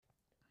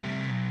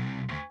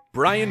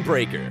Brian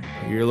Breaker.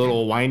 Your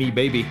little whiny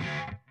baby.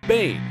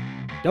 Bane.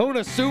 Don't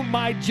assume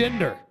my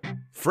gender.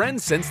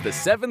 Friends since the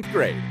 7th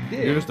grade.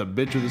 You're just a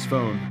bitch with his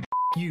phone.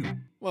 You.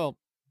 Well,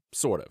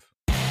 sort of.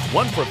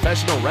 One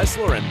professional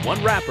wrestler and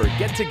one rapper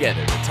get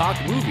together to talk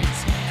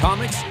movies,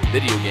 comics,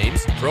 video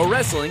games, pro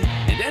wrestling,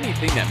 and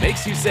anything that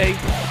makes you say,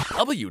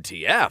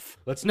 WTF.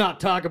 Let's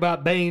not talk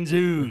about Bane's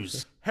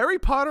ooze. Harry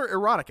Potter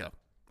erotica.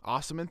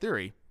 Awesome in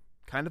theory,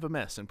 kind of a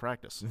mess in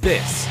practice.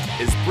 This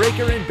is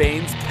Breaker and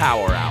Bane's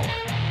Power Hour.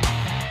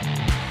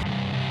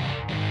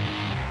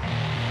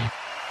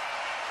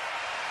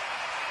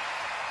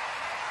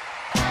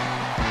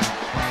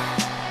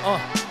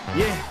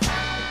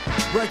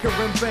 Yeah. Breaker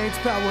and Bane's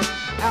Power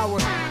Hour.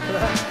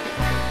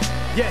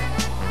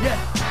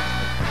 yeah.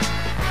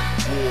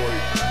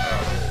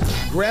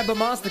 Grab a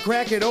monster,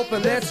 crack it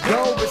open, let's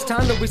go. It's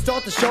time that we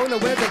start the show, no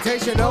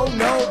hesitation, oh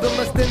no. The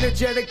most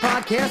energetic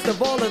podcast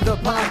of all of the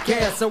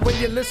podcasts. So when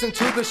you listen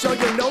to the show,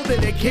 you know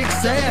that it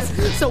kicks ass.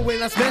 So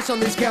when I smash on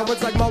these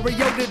cowards like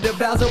Mario did to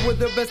Bowser, with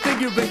the best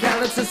thing you've been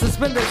counting since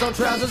suspenders on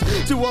trousers.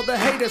 To all the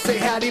haters, say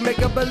howdy, make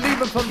a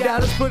believer from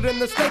doubters. Put in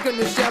the steak in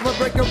the shower,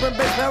 Breaker and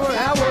Bane's Power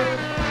Hour.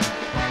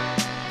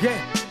 Yeah,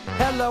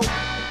 hello.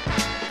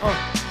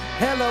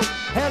 Hello.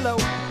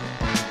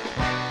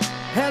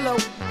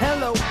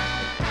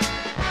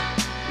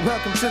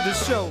 Welcome to the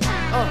show.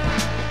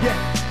 Yeah.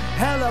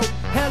 Hello.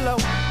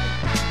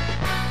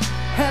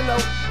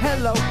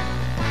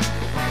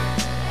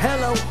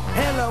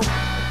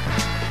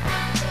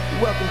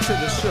 Welcome to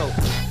the show.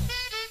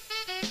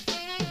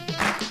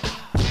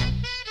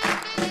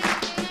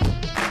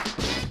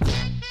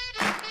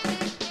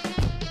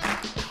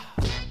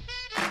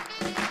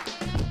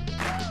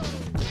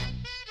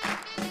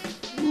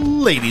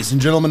 Ladies and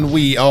gentlemen,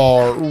 we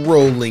are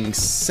rolling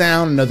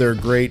sound. Another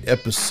great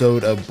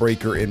episode of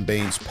Breaker and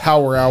Bane's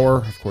Power Hour.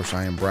 Of course,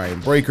 I am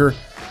Brian Breaker.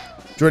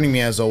 Joining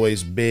me as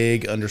always,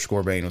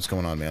 Big_Bane. What's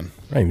going on, man?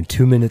 Not even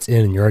 2 minutes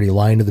in and you're already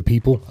lying to the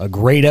people. A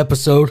great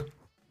episode,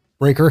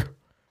 Breaker.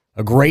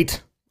 I'm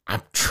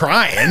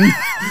trying.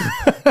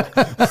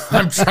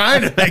 I'm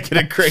trying to make it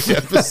a great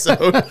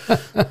episode.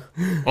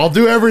 I'll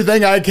do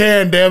everything I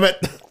can, damn it.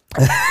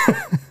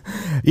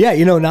 Yeah,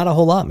 not a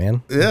whole lot,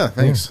 man. Yeah,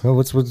 thanks. Yeah.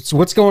 Well,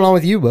 what's going on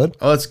with you, bud?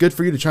 Oh, it's good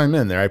for you to chime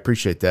in there. I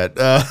appreciate that.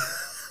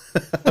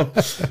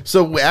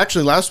 So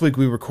actually, last week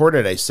we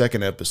recorded a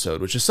second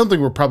episode, which is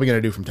something we're probably going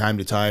to do from time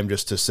to time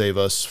just to save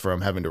us from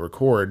having to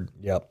record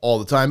all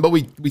the time. But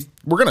we're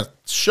going to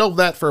shelve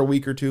that for a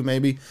week or two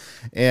maybe.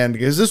 And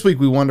because this week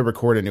we wanted to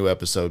record a new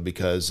episode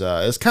because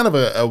it's kind of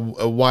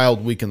a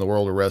wild week in the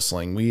world of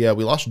wrestling. We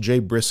lost Jay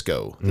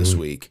Briscoe this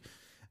week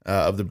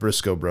of the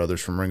Briscoe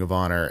brothers from Ring of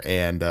Honor,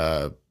 and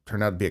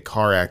turned out to be a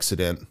car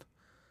accident.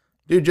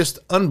 Dude, just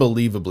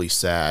unbelievably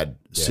sad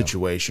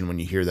situation when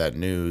you hear that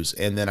news.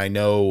 And then I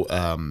know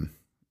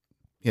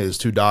his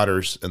two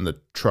daughters in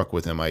the truck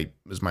with him,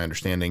 is my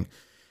understanding.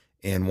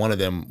 And one of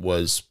them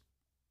was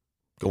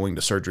going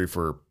to surgery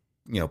for,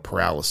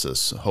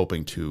 paralysis,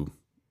 hoping for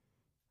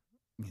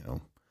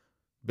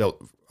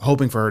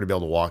her to be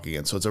able to walk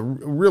again. So it's a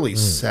really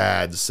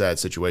sad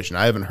situation.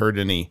 I haven't heard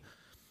any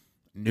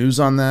news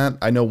on that.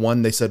 I know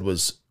one they said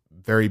was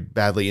very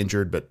badly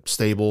injured but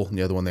stable, and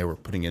the other one they were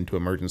putting into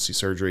emergency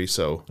surgery.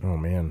 So, oh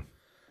man,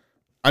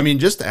 I mean,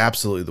 just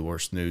absolutely the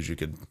worst news you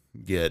could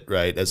get,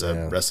 right? As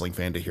a wrestling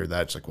fan, to hear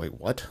that, it's like, wait,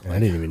 what? I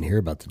didn't even hear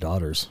about the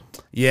daughters.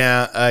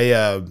 Yeah,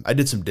 I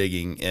did some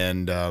digging,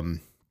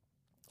 and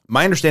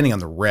my understanding on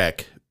the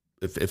wreck,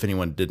 if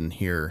anyone didn't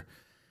hear,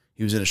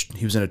 he was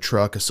in a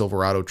truck, a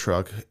Silverado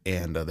truck,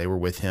 and they were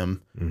with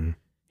him. Mm-hmm.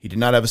 He did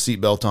not have a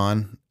seatbelt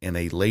on, and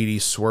a lady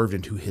swerved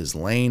into his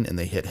lane, and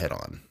they hit head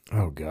on.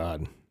 Oh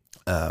God.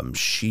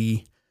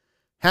 She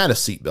had a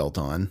seatbelt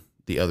on,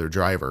 the other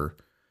driver.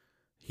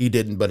 He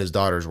didn't, but his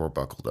daughters were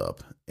buckled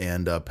up.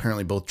 And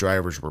apparently both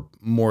drivers were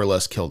more or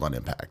less killed on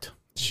impact.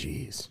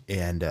 Jeez.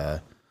 And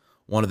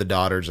one of the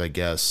daughters, I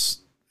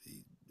guess,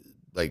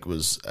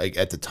 was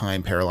at the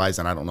time paralyzed,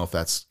 and I don't know if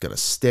that's going to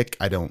stick.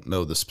 I don't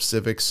know the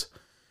specifics.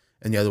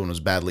 And the other one was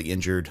badly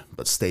injured,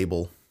 but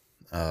stable.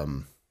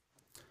 Car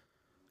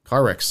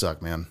wrecks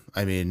suck, man.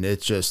 I mean,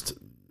 it's just,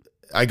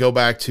 I go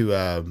back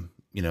to,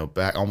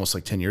 back almost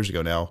like 10 years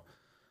ago now.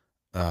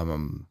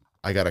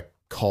 I got a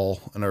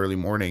call in early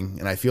morning,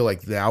 and I feel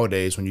like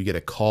nowadays when you get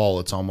a call,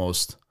 it's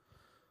almost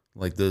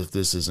like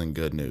this isn't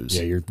good news.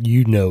 Yeah,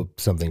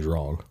 something's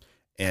wrong.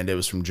 And it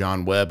was from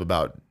John Webb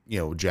about,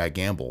 Jack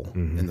Gamble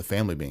and the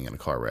family being in a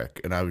car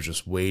wreck. And I was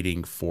just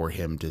waiting for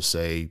him to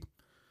say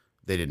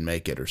they didn't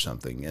make it or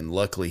something. And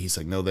luckily he's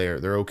like, no,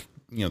 they're okay.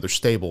 They're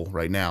stable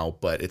right now,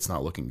 but it's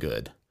not looking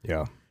good.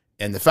 Yeah.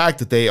 And the fact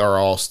that they are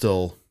all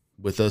still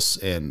with us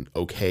and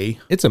okay.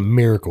 It's a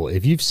miracle.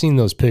 If you've seen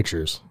those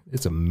pictures,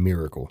 it's a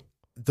miracle.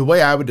 The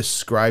way I would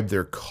describe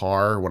their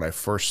car when I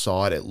first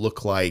saw it, it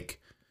looked like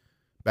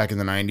back in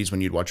the 90s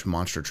when you'd watch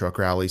monster truck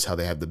rallies, how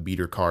they have the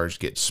beater cars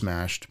get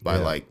smashed by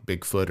like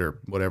Bigfoot or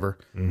whatever.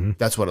 Mm-hmm.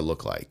 That's what it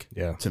looked like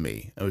to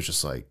me. It was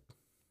just like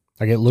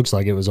it looks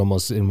like it was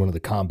almost in one of the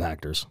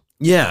compactors.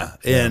 Yeah.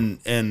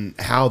 And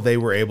how they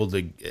were able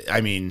to,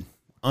 I mean,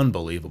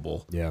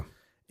 unbelievable. Yeah.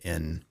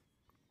 And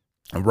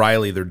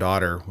Riley, their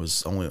daughter,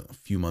 was only a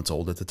few months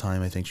old at the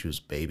time. I think she was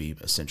a baby,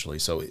 essentially.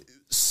 So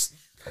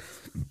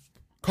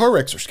car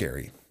wrecks are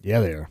scary. Yeah,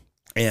 they are.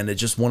 And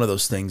it's just one of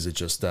those things that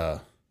just, I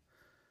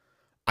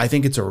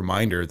think it's a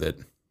reminder that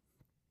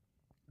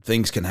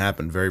things can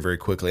happen very, very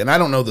quickly. And I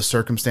don't know the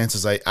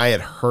circumstances. I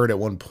had heard at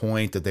one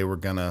point that they were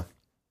going to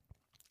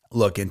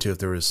look into if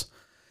there was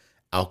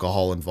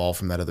alcohol involved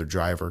from that other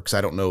driver, because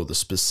I don't know the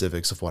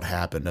specifics of what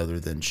happened other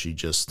than she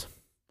just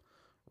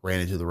ran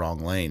into the wrong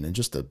lane. And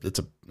just I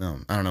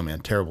don't know,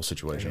 man, terrible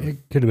situation. It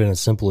could have been as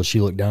simple as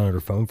she looked down at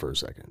her phone for a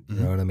second. You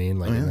know what I mean?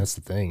 Like, and that's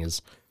the thing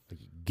is, like,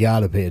 you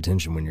got to pay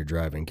attention when you're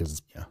driving,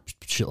 because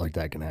shit like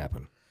that can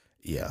happen.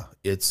 Yeah.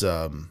 It's,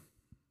 I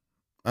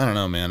don't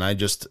know, man.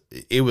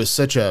 It was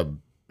such a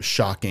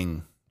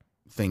shocking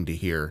thing to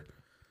hear.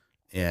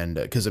 And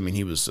because, I mean,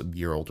 he was a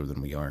year older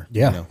than we are.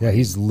 Yeah. You know? Yeah.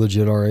 He's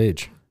legit our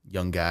age.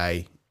 Young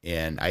guy.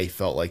 And I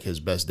felt like his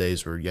best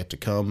days were yet to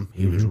come.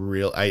 He was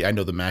real. I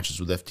know the matches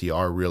with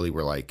FTR really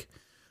were like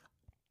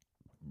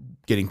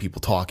getting people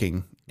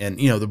talking. And,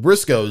 you know, the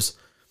Briscoes,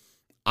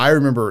 I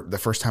remember the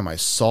first time I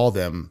saw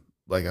them,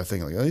 like, I was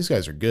thinking, like, oh, these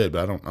guys are good,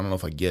 but I don't know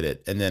if I get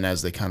it. And then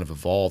as they kind of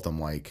evolved, I'm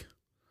like,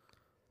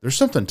 there's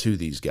something to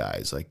these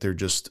guys. Like,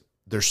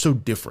 they're so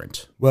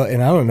different. Well,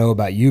 and I don't know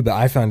about you, but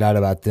I found out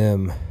about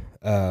them,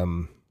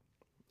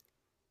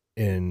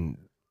 and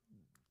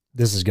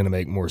this is going to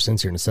make more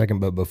sense here in a second,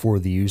 but before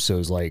the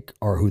Usos, like,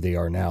 are who they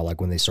are now, like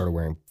when they started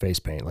wearing face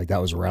paint, like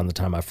that was around the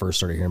time I first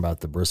started hearing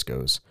about the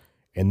Briscoes.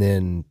 And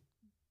then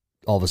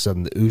all of a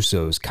sudden the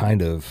Usos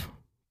kind of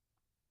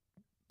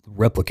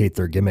replicate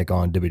their gimmick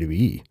on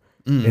WWE.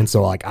 And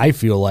so, like, I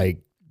feel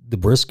like the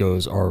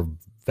Briscoes are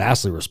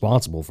vastly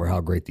responsible for how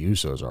great the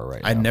Usos are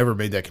right now. I never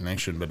made that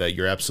connection, but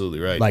you're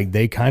absolutely right. Like,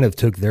 they kind of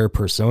took their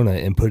persona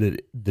and put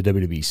the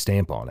WWE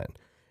stamp on it.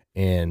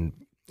 And,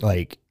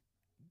 like,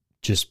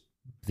 just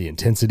the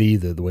intensity,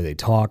 the way they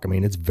talk. I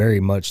mean, it's very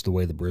much the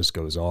way the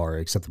Briscoes are,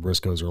 except the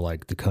Briscoes are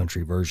like the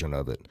country version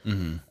of it.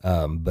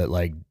 But,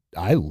 like,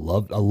 I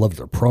love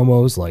their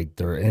promos, like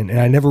and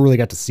I never really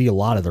got to see a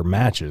lot of their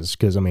matches,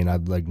 because I mean,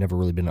 I've like never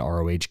really been an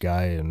ROH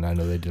guy, and I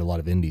know they did a lot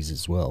of indies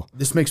as well.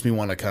 This makes me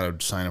want to kind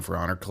of sign up for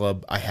Honor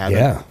Club. I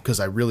haven't, because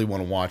I really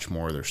want to watch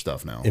more of their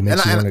stuff now. It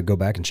makes me want to go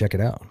back and check it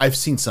out. I've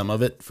seen some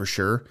of it for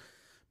sure,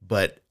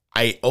 but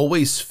I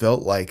always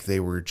felt like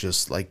they were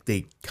just like,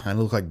 they kind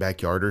of look like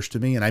backyarders to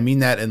me. And I mean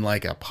that in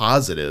like a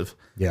positive.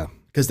 Yeah.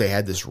 Because they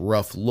had this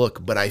rough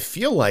look, but I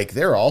feel like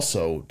they're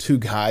also two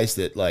guys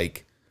that,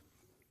 like,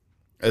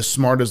 as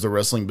smart as the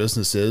wrestling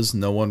business is,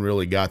 no one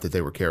really got that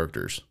they were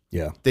characters.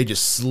 Yeah. They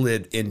just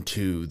slid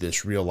into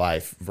this real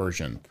life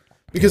version.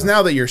 Because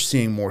now that you're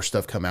seeing more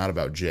stuff come out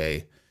about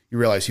Jay, you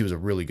realize he was a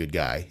really good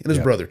guy, and his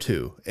brother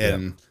too.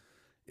 And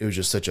it was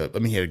just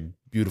he had a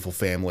beautiful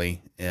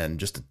family,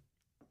 and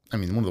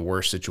one of the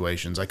worst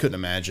situations. I couldn't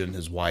imagine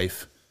his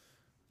wife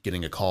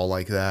getting a call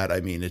like that. I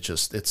mean,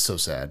 it's so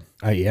sad.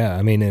 Yeah.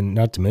 I mean, and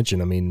not to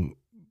mention,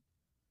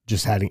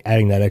 just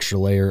adding that extra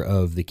layer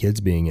of the kids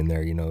being in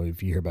there. You know,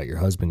 if you hear about your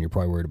husband, you're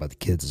probably worried about the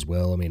kids as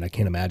well. I mean, I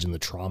can't imagine the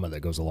trauma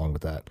that goes along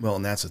with that. Well,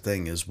 and that's the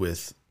thing is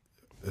with,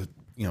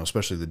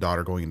 especially the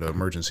daughter going into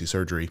emergency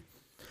surgery,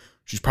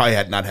 she's probably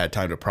not had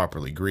time to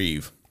properly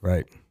grieve.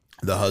 Right.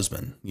 The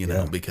husband,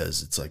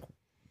 because it's like,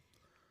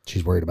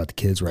 she's worried about the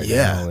kids right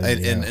now.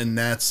 And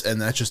that's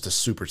just a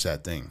super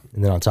sad thing.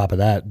 And then on top of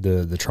that,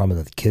 the trauma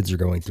that the kids are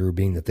going through,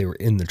 being that they were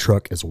in the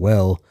truck as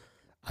well.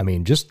 I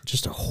mean,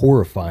 just a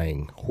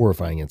horrifying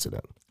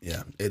incident.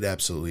 Yeah, it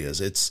absolutely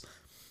is. It's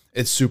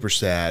super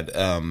sad.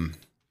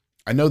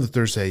 I know that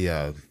there's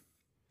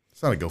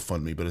it's not a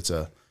GoFundMe, but it's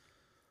a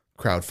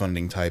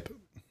crowdfunding type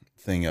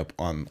thing up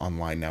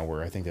online now,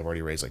 where I think they've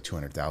already raised like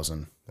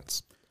 $200,000.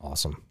 That's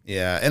awesome.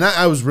 Yeah, and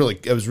I was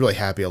really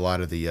happy. A lot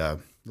of the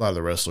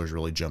wrestlers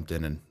really jumped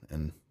in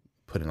and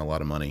put in a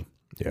lot of money.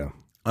 Yeah,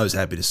 I was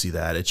happy to see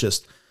that. It's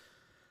just,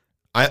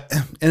 and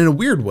in a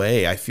weird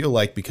way, I feel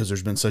like because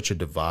there's been such a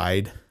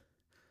divide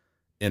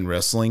in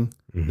wrestling,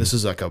 this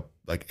is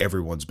like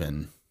everyone's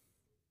been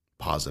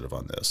positive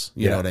on this.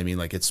 You know what I mean?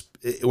 Like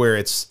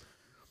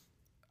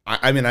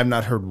I mean, I've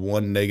not heard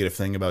one negative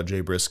thing about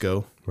Jay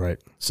Briscoe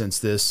since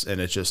this,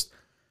 and it's just,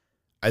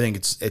 I think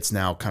it's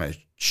now kind of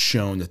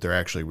shown that they're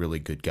actually really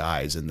good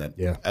guys, and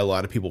that a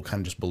lot of people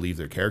kind of just believe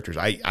their characters.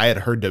 I had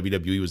heard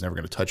WWE was never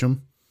going to touch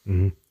them,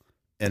 and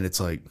it's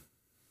like,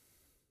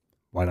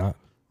 why not?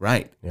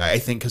 Right. Yeah. I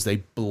think because they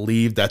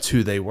believed that's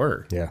who they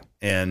were. Yeah.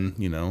 And,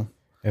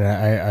 And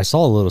I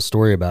saw a little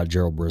story about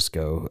Gerald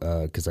Briscoe,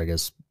 because I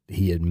guess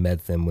he had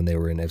met them when they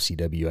were in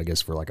FCW, I guess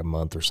for like a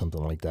month or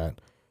something like that.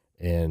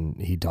 And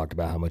he talked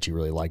about how much he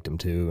really liked him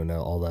too, and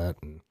all that.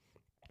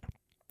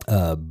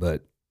 And,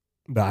 but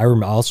I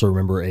also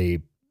remember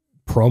a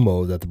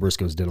promo that the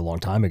Briscoes did a long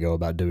time ago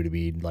about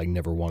WWE like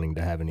never wanting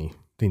to have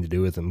anything to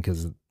do with them,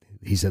 because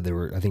he said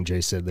I think Jay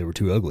said they were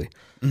too ugly.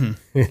 And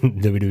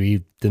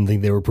WWE didn't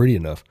think they were pretty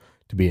enough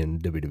to be in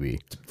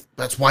WWE.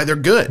 That's why they're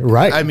good.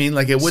 Right. I mean,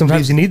 like, it wouldn't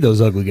sometimes you need those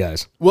ugly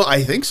guys. Well,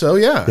 I think so,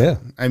 yeah. Yeah.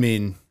 I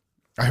mean,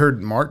 I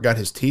heard Mark got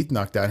his teeth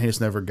knocked out. He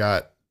just never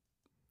got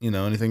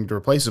anything to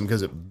replace him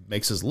because it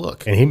makes his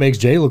look. And he makes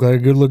Jay look like a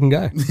good looking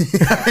guy.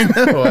 I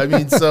know. I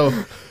mean, so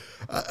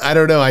I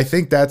don't know. I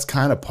think that's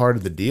kind of part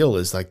of the deal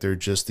is like they're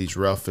just these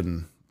rough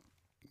and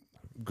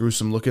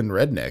gruesome looking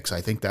rednecks. I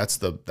think that's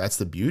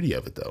the beauty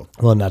of it, though.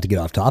 Well, not to get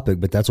off topic,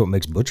 but that's what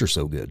makes Butcher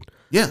so good.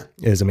 Yeah.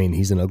 I mean,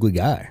 he's an ugly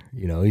guy.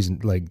 He's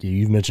like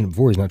you've mentioned it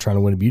before. He's not trying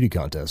to win a beauty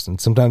contest, and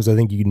sometimes I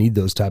think you need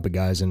those type of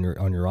guys on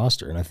your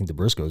roster. And I think the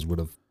Briscoes would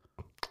have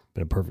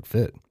been a perfect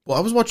fit. Well,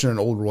 I was watching an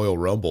old Royal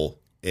Rumble,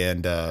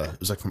 and it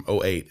was like from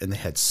 2008, and they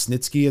had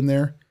Snitsky in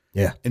there,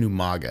 Yeah, and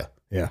Umaga.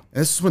 yeah,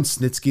 And this is when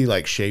Snitsky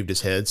like shaved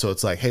his head, so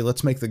it's like, hey,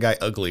 let's make the guy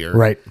uglier,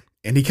 right.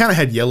 And he kind of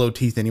had yellow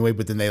teeth anyway,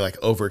 but then they like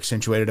over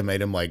accentuated and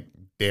made him like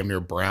damn near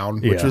brown,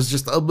 which Yeah. was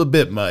just a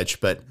bit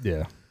much. But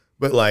Yeah,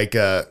 like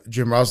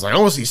Jim Ross was like, I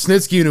want to see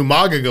Snitsky and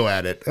Umaga go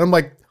at it. And I'm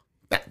like,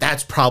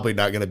 that's probably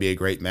not going to be a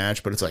great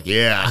match, but it's like,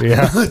 yeah.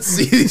 Let's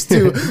see these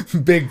two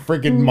big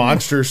freaking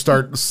monsters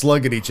start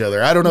slugging each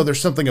other. I don't know. There's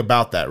something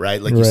about that,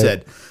 right? Like you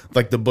said,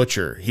 like the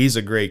Butcher, he's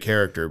a great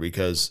character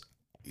because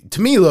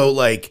to me, though,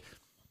 like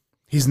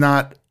he's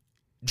not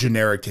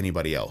generic to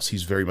anybody else.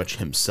 He's very much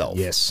himself.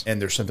 Yes.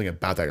 And there's something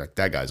about that. Like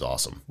that guy's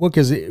awesome. Well,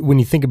 because when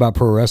you think about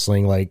pro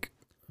wrestling, like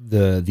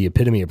the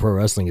epitome of pro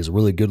wrestling is a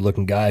really good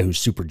looking guy who's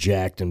super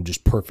jacked and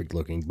just perfect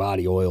looking,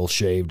 body oil,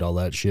 shaved, all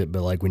that shit.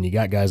 But like when you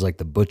got guys like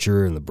the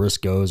Butcher and the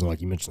Briscoes and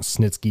like you mentioned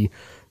Snitsky,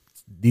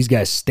 these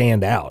guys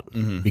stand out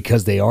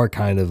because they are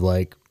kind of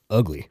like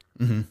ugly,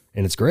 and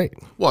it's great.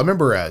 Well, I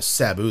remember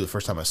Sabu the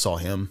first time I saw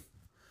him.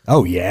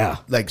 Oh yeah,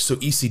 Like so,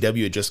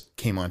 ECW had just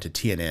came on to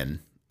TNN.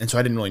 And so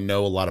I didn't really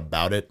know a lot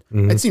about it.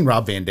 I'd seen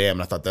Rob Van Dam,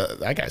 and I thought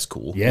that guy's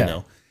cool.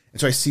 Yeah.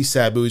 And so I see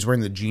Sabu. He's wearing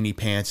the genie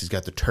pants. He's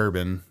got the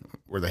turban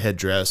or the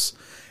headdress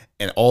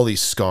and all these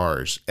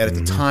scars. And at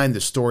the time, the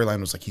storyline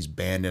was like he's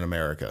banned in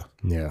America.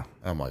 yeah,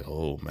 I'm like,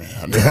 oh,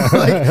 man.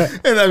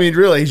 And I mean,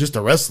 really, he's just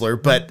a wrestler.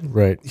 But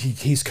right.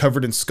 he's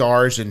covered in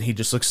scars, and he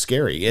just looks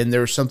scary. And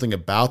there was something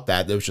about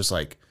that was just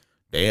like,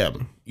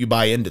 damn, you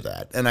buy into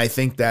that. And I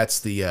think that's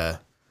the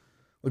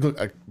look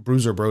like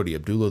Bruiser Brody,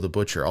 Abdullah the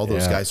Butcher, all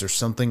those guys. There's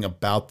something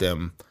about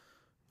them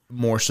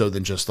more so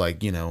than just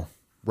like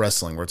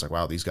wrestling, where it's like,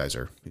 wow, these guys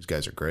are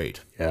great.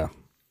 Yeah.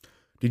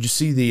 Did you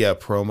see the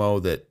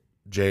promo that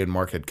Jay and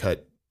Mark had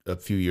cut a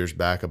few years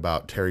back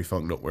about Terry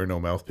Funk don't wear no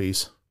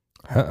mouthpiece?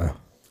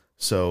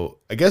 So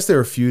I guess they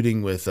were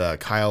feuding with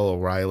Kyle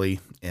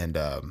O'Reilly and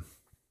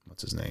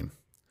what's his name?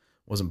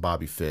 It wasn't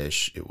Bobby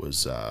Fish. It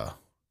was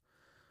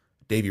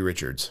Davey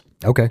Richards.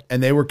 Okay.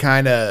 And they were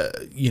kind of,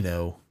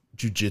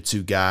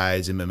 jiu-jitsu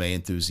guys, MMA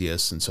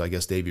enthusiasts, and so I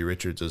guess Davey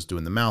Richards was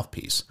doing the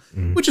mouthpiece,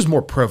 which is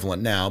more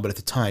prevalent now, but at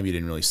the time you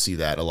didn't really see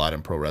that a lot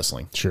in pro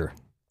wrestling. Sure.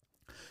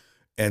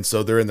 And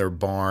so they're in their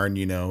barn,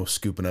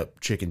 scooping up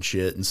chicken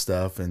shit and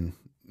stuff, and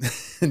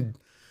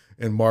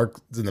and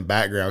Mark's in the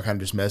background kind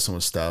of just messing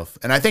with stuff.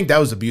 And I think that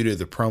was the beauty of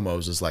the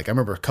promos is like, I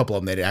remember a couple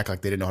of them, they'd act like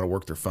they didn't know how to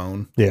work their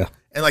phone. Yeah.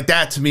 And like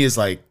that to me is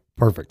like,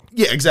 Perfect.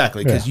 yeah,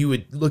 exactly. Because Yeah. you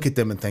would look at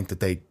them and think that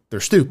they're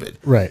stupid.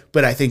 Right.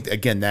 But I think,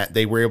 again, that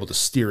they were able to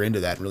steer into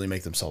that and really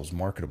make themselves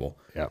marketable.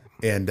 Yeah.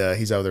 And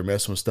he's out there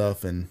messing with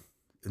stuff. And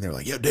they're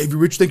like, yo, Davey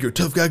Rich, think you're a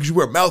tough guy because you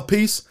wear a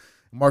mouthpiece?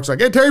 And Mark's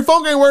like, hey, Terry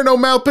Funk ain't wearing no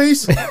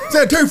mouthpiece.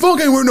 Terry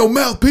Funk ain't wearing no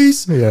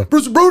mouthpiece. Yeah.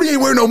 Bruce Brody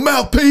ain't wearing no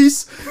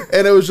mouthpiece.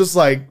 And it was just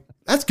like,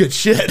 that's good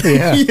shit.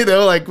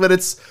 Yeah. But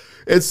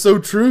it's so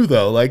true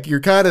though. Like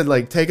you're kind of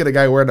like taking a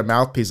guy wearing a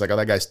mouthpiece, like, oh,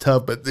 that guy's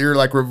tough, but you're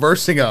like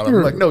reversing on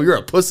him. Like, no, you're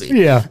a pussy.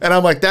 Yeah. And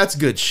I'm like, that's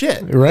good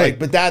shit. Right. Like,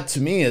 but that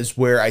to me is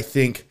where I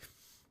think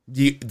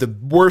the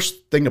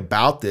worst thing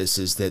about this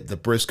is that the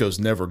Briscoes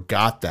never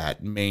got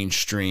that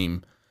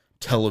mainstream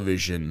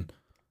television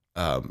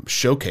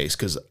showcase,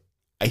 because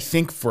I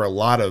think for a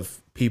lot of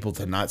people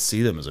to not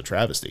see them is a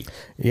travesty.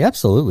 Yeah,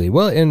 absolutely.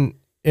 Well, and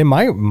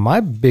my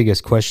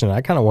biggest question,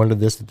 I kind of wondered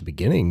this at the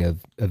beginning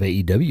of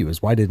AEW,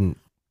 is why didn't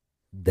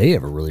they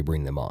ever really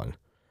bring them on?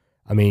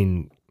 I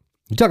mean,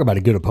 you talk about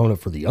a good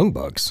opponent for the Young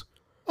Bucks.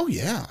 Oh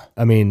yeah.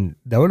 I mean,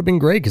 that would have been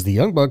great because the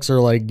Young Bucks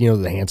are like,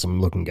 the handsome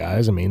looking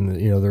guys. I mean,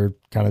 they're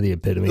kind of the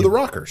epitome. They're the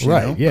Rockers,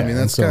 right? know? Yeah. I mean,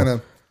 that's kind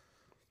of,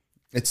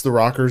 it's the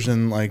Rockers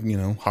and like,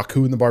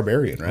 Haku and the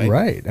Barbarian, right?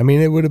 Right. I mean,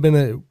 it would have been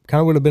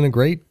a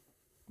great,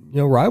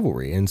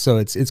 rivalry. And so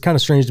it's kind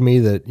of strange to me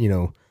that,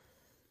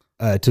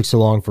 it took so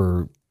long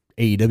for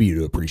AEW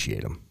to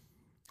appreciate them.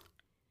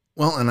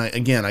 Well, and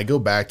I go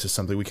back to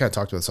something, we kind of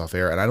talked about this off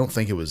air, and I don't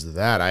think it was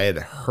that. I had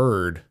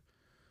heard,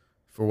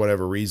 for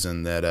whatever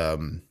reason, that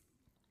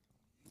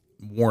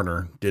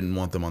Warner didn't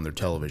want them on their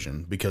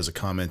television because of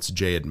comments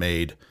Jay had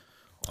made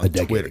on A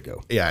decade Twitter.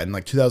 ago. Yeah, in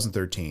like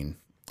 2013.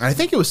 And I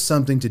think it was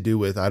something to do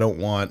with, I don't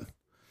want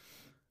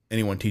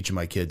anyone teaching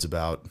my kids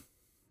about,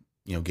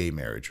 gay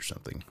marriage or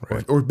something.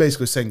 Right. Or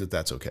basically saying that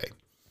that's okay.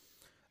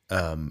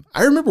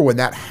 I remember when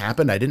that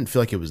happened, I didn't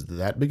feel like it was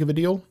that big of a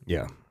deal.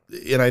 Yeah.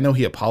 And I know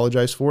he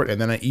apologized for it. And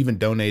then I even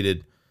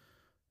donated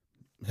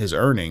his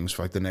earnings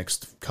for like the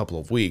next couple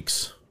of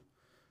weeks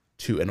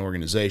to an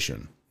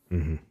organization.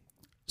 Mm-hmm.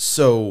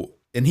 So,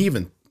 and he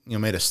even,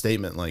 made a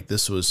statement like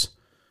this was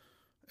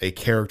a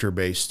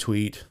character-based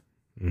tweet,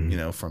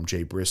 from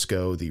Jay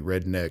Briscoe, the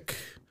redneck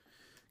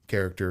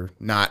character,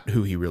 not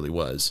who he really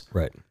was.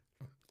 Right.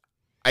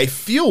 I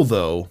feel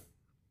though,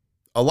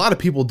 a lot of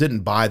people didn't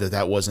buy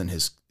that wasn't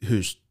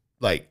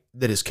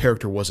that his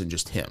character wasn't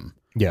just him.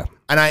 Yeah.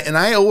 And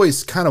I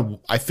always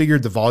I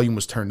figured the volume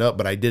was turned up,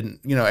 but I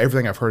didn't,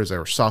 everything I've heard is they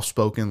were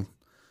soft-spoken,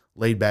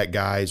 laid-back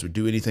guys, would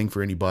do anything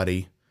for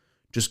anybody,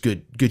 just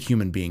good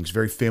human beings,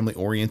 very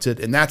family-oriented.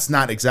 And that's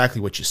not exactly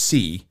what you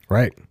see.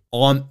 Right.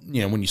 On,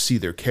 when you see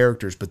their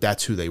characters, but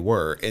that's who they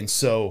were. And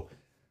so,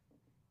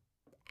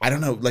 I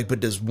don't know, but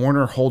does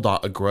Warner hold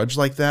a grudge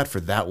like that for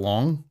that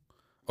long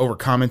over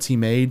comments he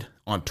made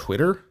on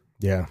Twitter?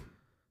 Yeah.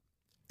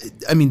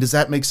 I mean, does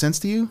that make sense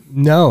to you?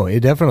 No,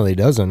 it definitely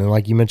doesn't. And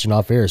like you mentioned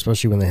off air,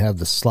 especially when they have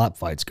the slap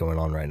fights going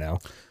on right now.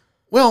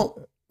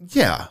 Well,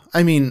 yeah.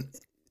 I mean,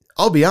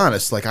 I'll be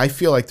honest. I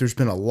feel like there's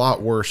been a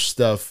lot worse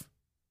stuff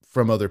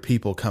from other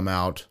people come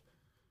out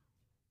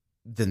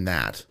than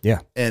that.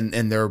 Yeah. And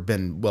they've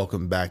been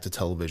welcomed back to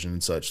television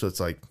and such. So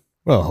it's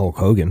well, Hulk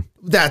Hogan.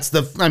 That's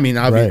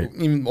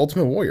even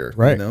Ultimate Warrior.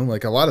 Right.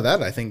 A lot of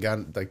that I think got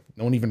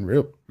no one even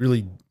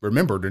really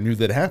remembered or knew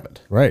that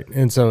happened. Right.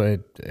 And so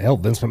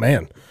Vince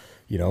McMahon,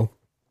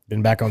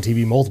 been back on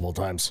TV multiple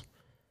times.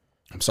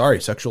 I'm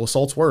sorry, sexual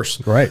assault's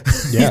worse. Right.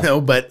 Yeah.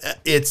 But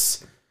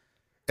it's,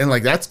 and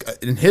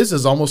his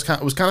is almost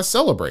was kind of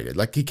celebrated.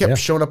 He kept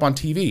showing up on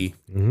TV.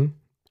 Mm-hmm.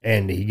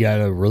 And he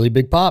got a really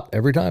big pop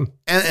every time.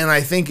 And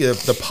I think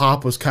the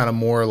pop was kind of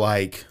more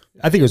I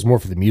think it was more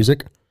for the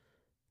music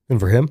than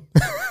for him.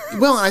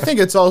 Well, I think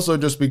it's also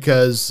just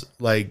because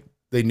they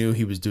knew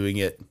he was doing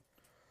it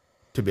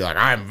to be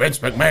I'm Vince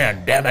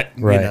McMahon, damn it.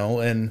 Right.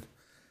 And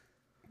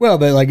well,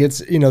 but it's,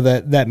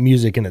 that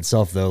music in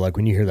itself though,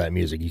 when you hear that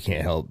music, you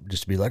can't help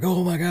just to be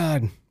oh my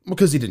God.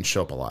 Because he didn't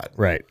show up a lot.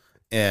 Right.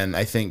 And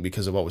I think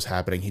because of what was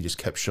happening, he just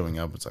kept showing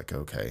up. It's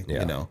okay,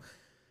 yeah.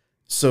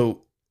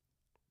 So,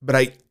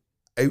 but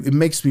it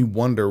makes me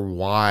wonder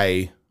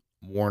why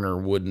Warner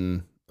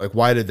wouldn't,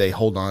 why did they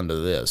hold on to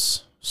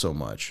this so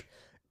much?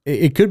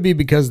 It could be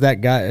because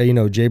that guy,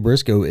 Jay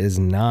Briscoe is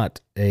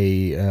not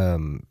a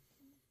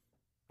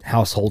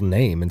household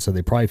name. And so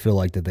they probably feel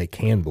that they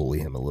can bully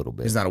him a little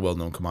bit. He's not a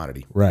well-known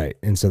commodity. Right.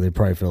 And so they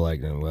probably feel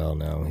well,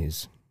 no,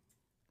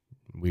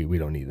 we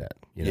don't need that.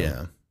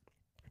 Yeah.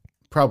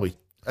 Probably.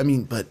 I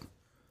mean, but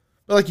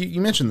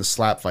you mentioned the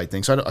slap fight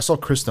thing. So I saw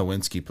Chris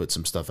Nowinski put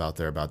some stuff out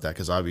there about that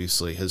because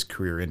obviously his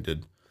career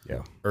ended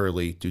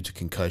early due to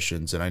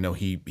concussions, and I know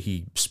he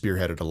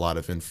spearheaded a lot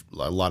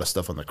of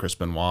stuff on the Chris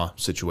Benoit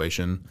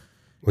situation.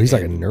 Well, he's a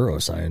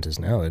neuroscientist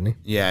now, isn't he?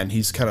 Yeah, and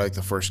he's kind of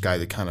the first guy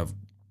that kind of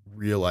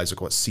realized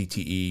what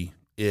CTE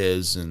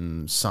is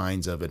and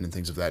signs of it and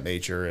things of that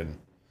nature, and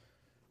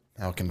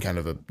how it can kind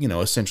of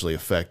essentially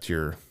affect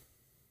your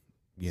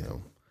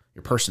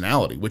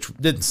personality, which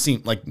didn't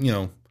seem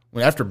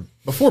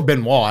before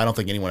Benoit, I don't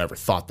think anyone ever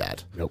thought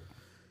that. Nope.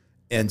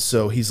 And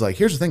so he's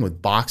here's the thing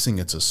with boxing,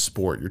 it's a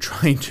sport. You're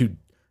trying to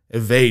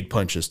evade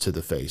punches to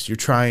the face. You're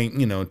trying,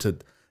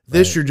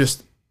 right. You're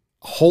just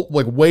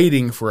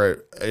waiting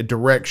for a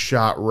direct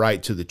shot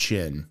right to the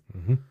chin.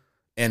 Mm-hmm.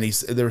 And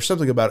there was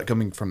something about it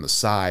coming from the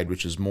side,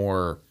 which is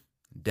more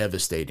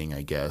devastating,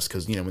 I guess.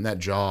 Cause when that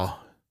jaw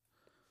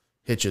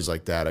hitches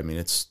like that, I mean,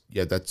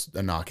 that's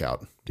a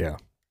knockout. Yeah.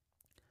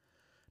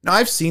 Now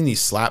I've seen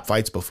these slap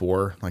fights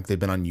before, they've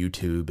been on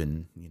YouTube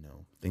and,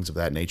 things of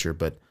that nature,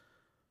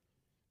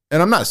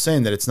 and I'm not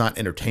saying that it's not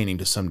entertaining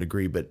to some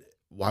degree, but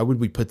why would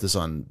we put this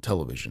on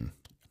television?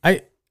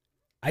 I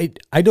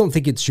don't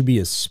think it should be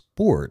a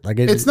sport.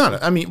 It's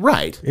not. I mean,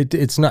 right?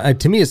 It's not.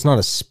 To me, it's not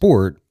a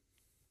sport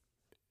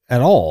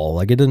at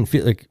all. It doesn't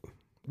feel like.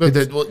 Right.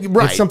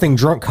 It's something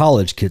drunk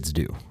college kids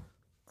do.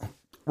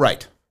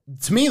 Right.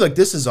 To me,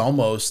 this is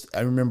almost.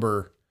 I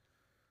remember,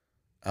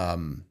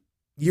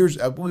 years.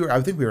 I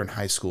think we were in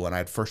high school, and I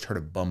had first heard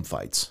of bum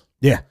fights.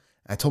 Yeah.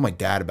 I told my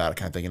dad about it,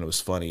 kind of thinking it was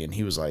funny, and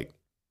he was like,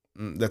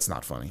 that's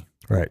not funny.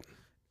 Right.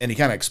 And he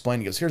kind of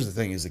explained, he goes, here's the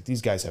thing, is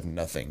these guys have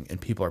nothing and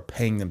people are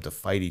paying them to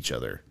fight each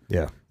other.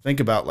 Yeah.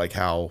 Think about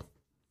how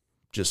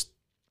just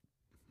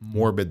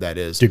morbid that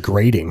is.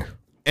 Degrading.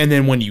 And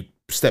then when you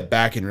step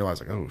back and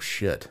realize oh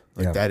shit,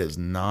 that is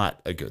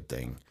not a good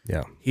thing.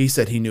 Yeah. He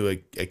said he knew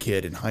a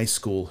kid in high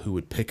school who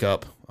would pick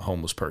up a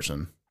homeless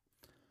person,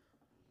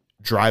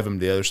 drive him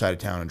to the other side of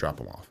town and drop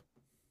him off.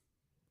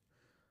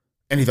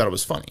 And he thought it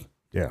was funny.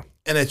 Yeah.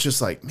 And it's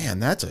just man,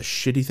 that's a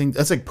shitty thing.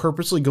 That's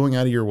purposely going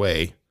out of your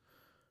way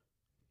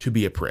to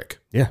be a prick.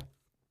 Yeah.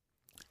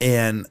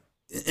 And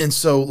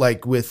so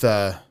with,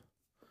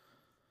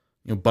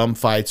 bum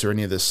fights or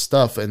any of this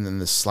stuff, and then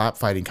the slap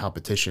fighting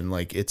competition,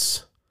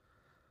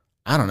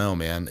 I don't know,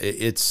 man.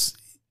 It's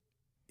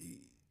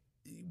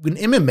when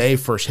MMA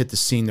first hit the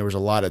scene, there was a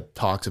lot of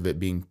talks of it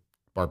being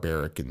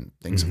barbaric and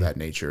things Mm-hmm. of that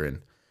nature.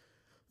 And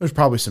there's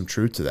probably some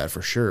truth to that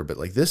for sure. But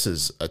this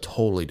is a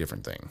totally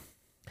different thing.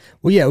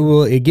 Well, yeah.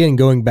 Well, again,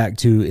 going back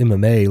to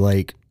MMA,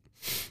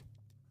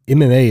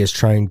 MMA is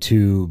trying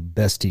to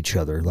best each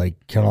other, kind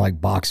of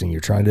like boxing. You're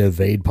trying to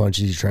evade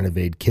punches, you're trying to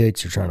evade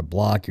kicks, you're trying to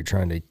block, you're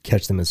trying to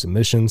catch them in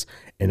submissions,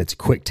 and it's a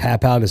quick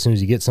tap out as soon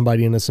as you get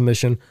somebody in a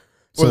submission.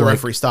 Or the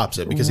referee stops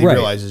it because he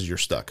realizes you're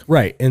stuck.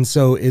 Right. And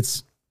so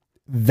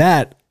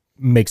that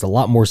makes a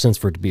lot more sense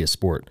for it to be a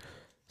sport.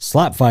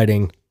 Slap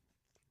fighting,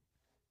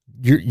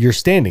 you're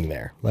standing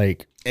there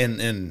like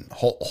and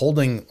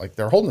holding, like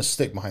they're holding a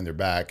stick behind their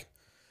back,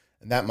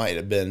 and that might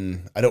have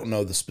been, I don't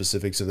know the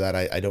specifics of that.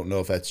 I don't know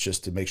if that's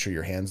just to make sure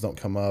your hands don't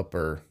come up,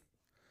 or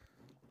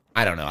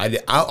I don't know.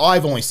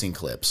 I've only seen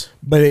clips,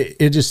 but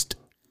it just,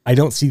 I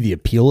don't see the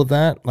appeal of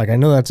that. Like I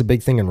know that's a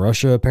big thing in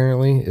Russia.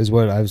 Apparently, is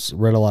what I've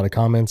read a lot of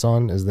comments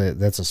on. Is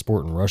that's a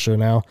sport in Russia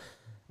now,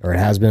 or it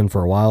has been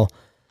for a while.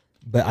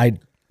 But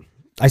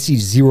I see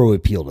zero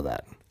appeal to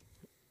that.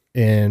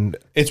 And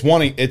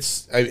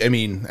I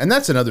mean, and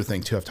that's another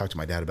thing too. I've talked to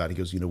my dad about. He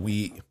goes,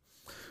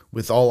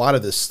 with a lot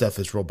of this stuff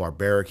is real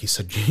barbaric. He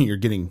said, you're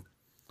getting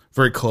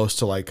very close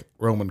to like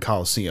Roman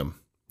Colosseum.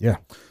 Yeah.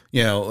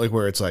 Like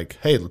where it's like,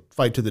 hey,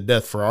 fight to the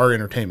death for our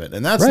entertainment.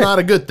 And that's not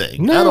a good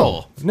thing at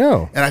all.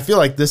 No. And I feel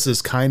like this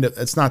is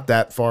it's not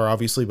that far,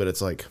 obviously, but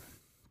it's like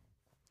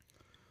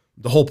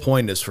the whole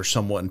point is for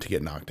someone to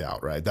get knocked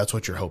out, right? That's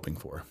what you're hoping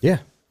for. Yeah.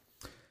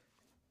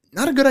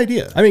 Not a good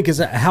idea. I mean, because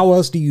how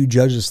else do you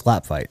judge a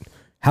slap fight?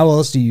 How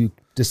else do you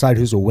decide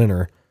who's a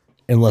winner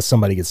unless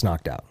somebody gets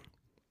knocked out?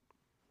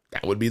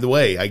 That would be the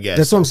way, I guess.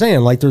 That's what I'm saying.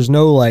 Like, there's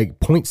no like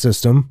point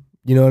system.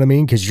 You know what I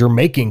mean? Because you're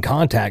making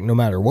contact no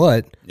matter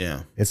what.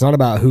 Yeah. It's not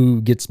about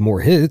who gets more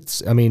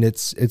hits. I mean,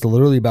 it's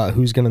literally about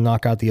who's going to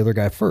knock out the other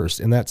guy first,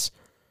 and it's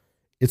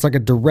like a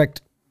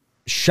direct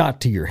shot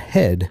to your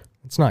head.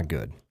 It's not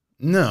good.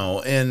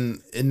 No,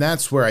 and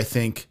that's where I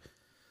think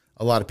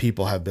a lot of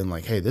people have been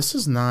like, hey, this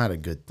is not a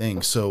good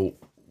thing. So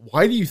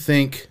why do you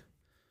think,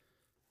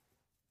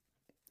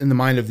 in the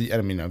mind of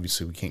I mean,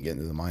 obviously we can't get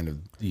into the mind of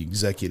the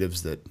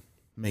executives that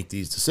make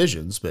these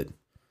decisions, but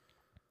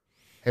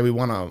hey, we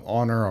want to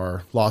honor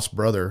our lost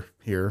brother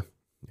here.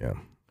 Yeah.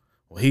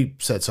 Well, he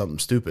said something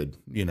stupid,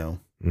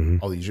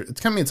 all these years.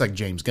 It's like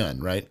James Gunn,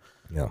 right?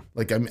 Yeah.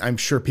 Like, I'm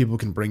sure people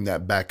can bring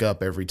that back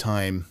up every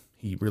time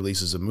he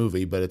releases a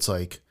movie, but it's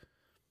like,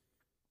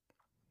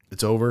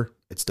 it's over.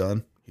 It's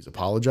done. He's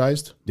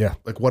apologized. Yeah.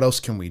 Like, what else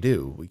can we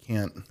do? We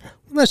can't.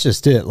 Well, that's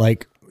just it.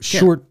 Like,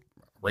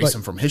 erase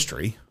him from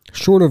history.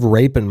 Short of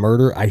rape and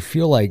murder, I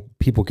feel like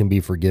people can be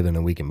forgiven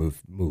and we can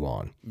move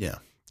on. Yeah.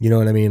 You know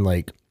what I mean?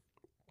 Like,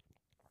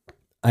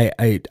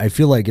 I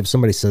feel like if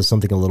somebody says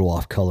something a little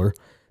off color,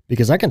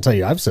 because I can tell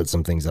you I've said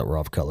some things that were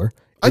off color.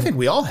 I think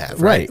we all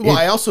have, right? Well,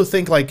 I also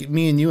think like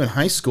me and you in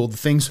high school,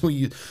 some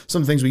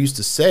things we used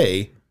to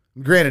say,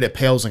 granted it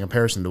pales in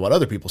comparison to what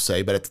other people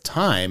say, but at the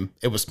time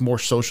it was more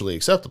socially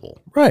acceptable.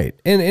 Right.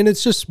 And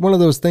it's just one of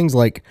those things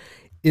like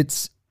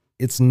it's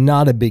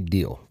not a big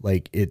deal.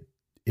 Like it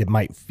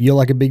might feel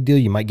like a big deal.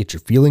 You might get your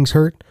feelings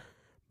hurt,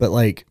 but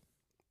like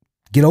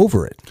get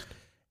over it.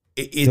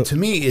 To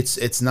me,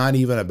 it's not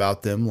even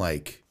about them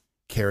like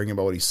caring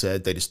about what he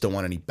said. They just don't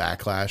want any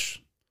backlash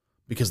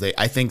because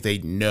I think they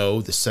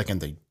know the second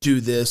they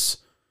do this,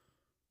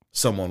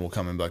 someone will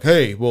come and be like,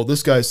 hey, well,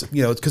 this guy's,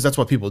 because that's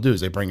what people do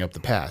is they bring up the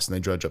past and they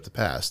dredge up the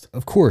past.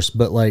 Of course,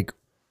 but like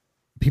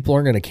people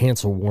aren't going to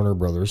cancel Warner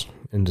Brothers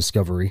and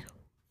Discovery.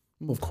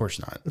 Well, of course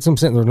not. That's what I'm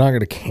saying. They're not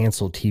going to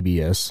cancel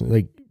TBS.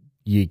 Like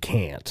you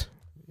can't.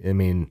 I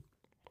mean,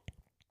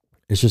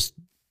 it's just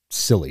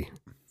silly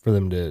for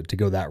them to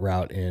go that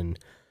route and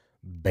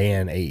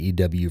ban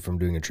AEW from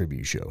doing a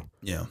tribute show.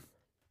 Yeah.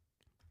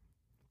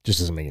 Just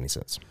doesn't make any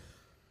sense.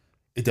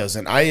 It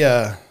doesn't.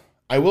 I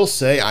will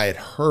say I had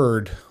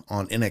heard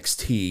on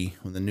NXT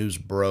when the news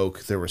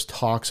broke, there was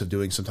talks of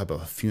doing some type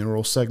of a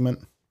funeral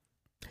segment.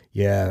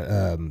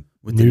 Yeah.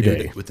 With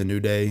the New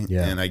Day.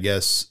 Yeah. And I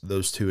guess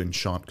those two and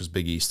Shawn, because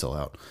Big E's still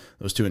out,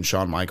 those two and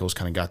Shawn Michaels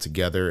kind of got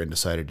together and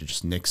decided to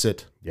just nix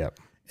it. Yep.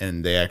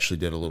 And they actually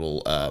did a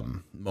little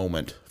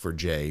moment for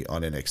Jay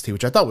on NXT,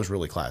 which I thought was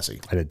really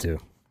classy. I did too.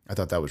 I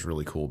thought that was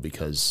really cool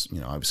because,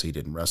 obviously he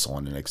didn't wrestle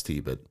on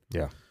NXT, but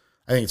yeah,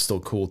 I think it's still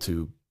cool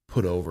to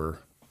put over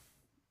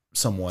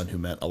someone who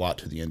meant a lot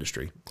to the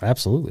industry.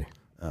 Absolutely.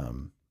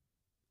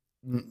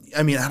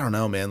 I mean, I don't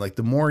know, man. Like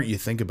the more you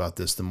think about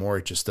this, the more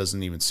it just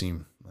doesn't even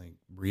seem like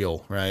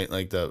real, right?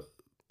 Like the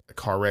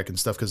car wreck and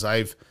stuff. Because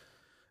I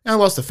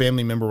lost a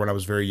family member when I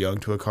was very young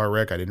to a car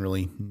wreck. I didn't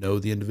really know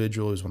the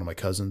individual. He was one of my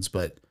cousins,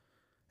 but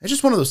it's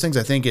just one of those things.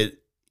 I think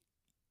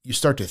you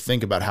start to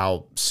think about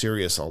how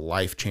serious a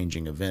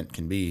life-changing event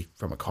can be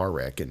from a car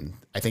wreck. And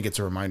I think it's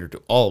a reminder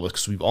to all of us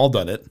because we've all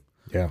done it.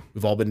 Yeah.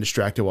 We've all been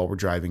distracted while we're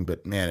driving,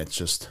 but man, it's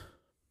just,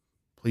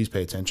 please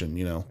pay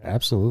attention,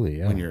 Absolutely.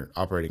 Yeah. when you're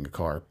operating a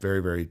car.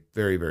 Very, very,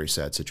 very, very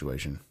sad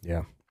situation.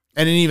 Yeah.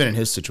 And even in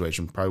his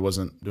situation, probably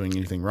wasn't doing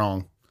anything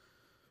wrong,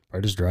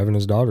 Probably just driving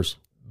his daughters.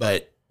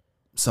 but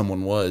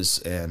someone was.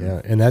 And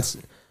Yeah. And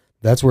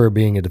that's where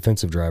being a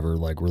defensive driver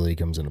like really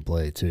comes into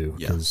play too.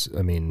 Yeah. Because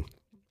I mean,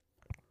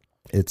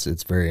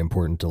 it's very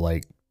important to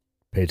like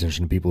pay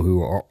attention to people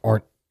who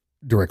aren't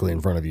directly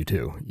in front of you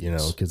too,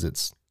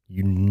 because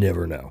you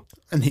never know.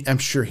 And I'm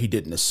sure he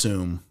didn't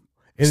assume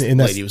And the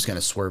that's, lady was going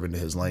to swerve into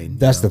his lane.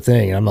 that's the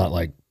thing. I'm not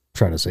like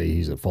trying to say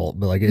he's at fault,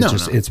 but like,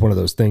 it's it's one of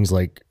those things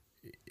like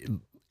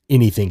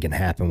anything can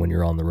happen when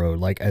you're on the road.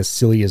 Like as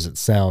silly as it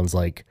sounds,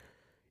 like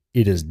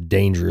it is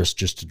dangerous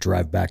just to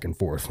drive back and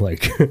forth,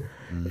 like,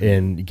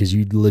 and because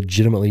you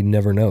legitimately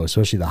never know,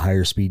 especially the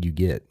higher speed you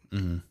get.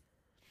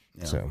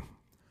 Yeah. So,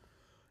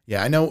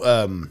 yeah, I know.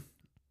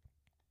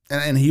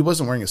 And he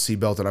wasn't wearing a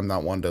seatbelt, and I'm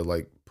not one to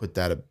like make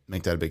that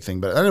a big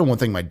thing. But I know one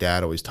thing my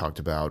dad always talked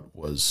about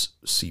was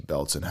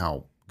seatbelts and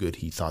how good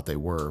he thought they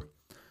were,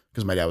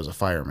 because my dad was a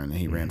fireman and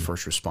he ran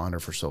first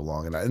responder for so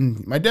long.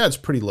 And my dad's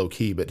pretty low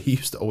key, but he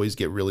used to always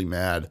get really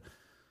mad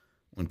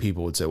when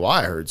people would say, "Well,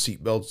 I heard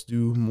seatbelts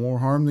do more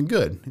harm than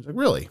good." He's like,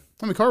 "Really?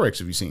 How many car wrecks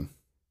have you seen?"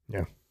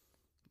 yeah.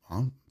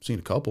 Well, I've seen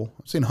a couple.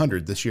 I've seen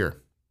 100 this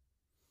year.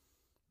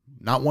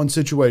 Not one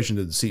situation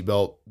did the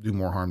seatbelt do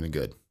more harm than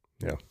good.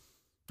 Yeah.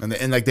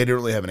 And like they didn't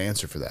really have an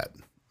answer for that.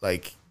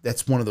 Like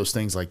that's one of those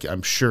things. Like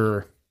I'm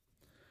sure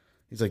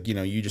he's like,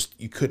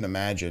 you couldn't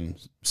imagine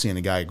seeing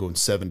a guy going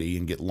 70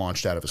 and get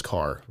launched out of his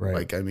car. Right.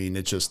 Like, I mean,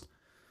 it's just,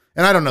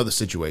 and I don't know the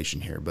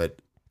situation here, but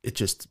it's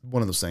just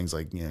one of those things.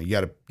 Like, you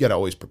gotta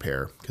always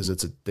prepare because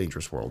it's a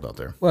dangerous world out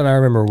there. Well, and I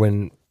remember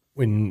when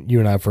you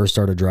and I first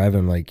started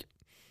driving, like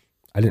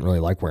I didn't really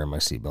like wearing my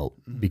seatbelt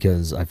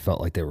because I felt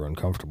like they were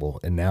uncomfortable.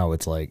 And now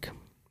it's like,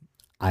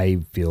 I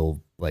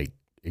feel like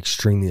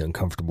extremely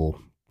uncomfortable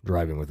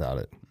driving without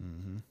it.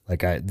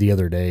 Like the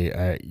other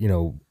day,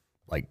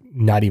 like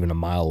not even a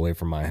mile away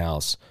from my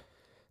house,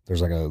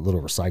 there's like a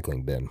little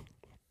recycling bin.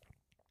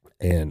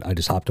 And I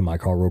just hopped in my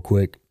car real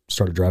quick,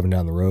 started driving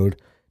down the road,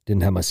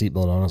 didn't have my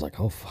seatbelt on. I was like,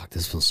 oh fuck,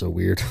 this feels so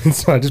weird.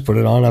 So I just put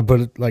it on. I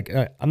put it like,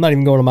 I'm not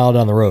even going a mile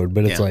down the road,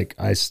 but it's like,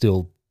 I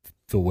still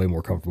feel way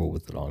more comfortable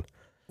with it on.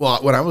 Well,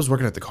 when I was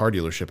working at the car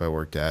dealership I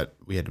worked at,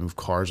 we had to move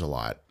cars a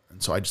lot.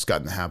 And so I just got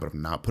in the habit of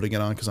not putting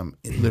it on because I'm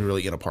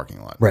literally in a parking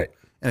lot. Right.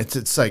 And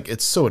it's like,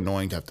 it's so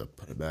annoying to have to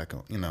put it back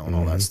on, and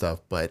all that stuff.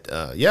 But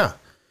yeah,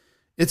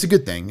 it's a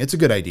good thing. It's a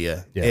good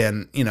idea. Yeah.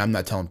 And, I'm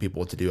not telling people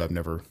what to do. I've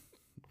never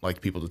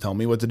liked people to tell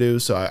me what to do.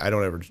 So I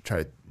don't ever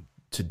try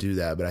to do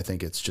that. But I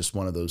think it's just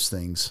one of those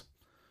things.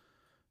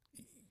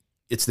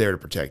 It's there to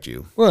protect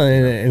you. Well,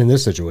 and in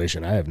this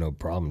situation, I have no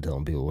problem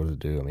telling people what to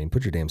do. I mean,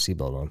 put your damn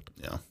seatbelt on.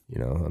 Yeah.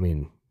 I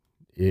mean,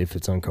 if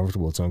it's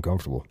uncomfortable, it's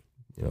uncomfortable.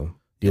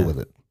 Deal with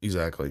it.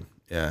 Exactly.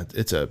 Yeah.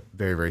 It's a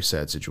very, very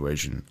sad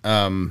situation.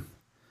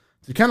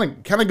 To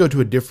kind of go to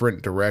a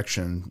different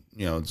direction,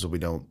 so we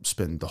don't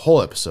spend the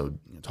whole episode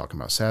talking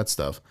about sad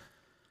stuff.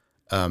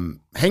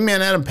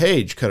 Hangman Adam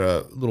Page cut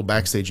a little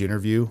backstage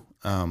interview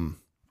on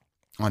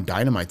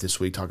Dynamite this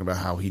week, talking about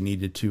how he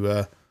needed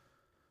to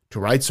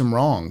right some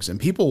wrongs,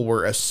 and people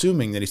were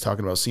assuming that he's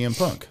talking about CM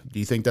Punk. Do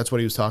you think that's what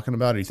he was talking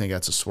about, or do you think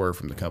that's a swerve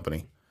from the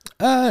company?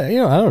 I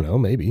don't know.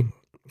 Maybe.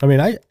 I mean,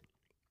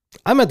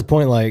 I'm at the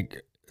point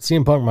like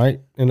CM Punk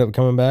might end up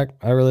coming back.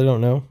 I really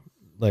don't know.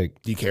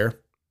 Like, Do you care?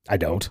 I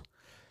don't.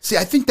 See,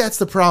 I think that's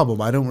the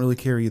problem. I don't really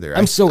care either.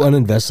 I'm so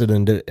uninvested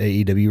into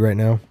AEW right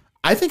now.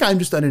 I think I'm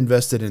just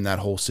uninvested in that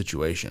whole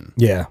situation.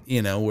 Yeah.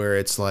 Where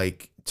it's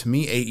like, to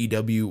me,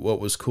 AEW, what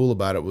was cool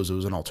about it was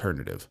an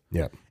alternative.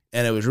 Yeah.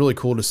 And it was really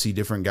cool to see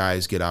different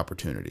guys get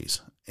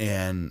opportunities.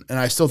 And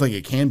I still think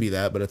it can be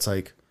that, but it's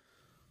like,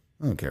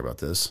 I don't care about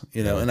this,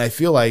 and I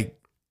feel like,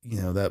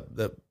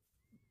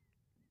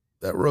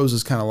 that rose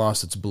has kind of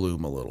lost its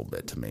bloom a little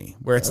bit to me,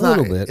 where it's not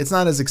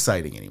as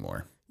exciting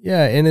anymore.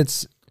 Yeah. And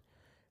it's,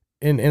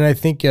 and I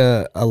think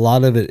a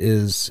lot of it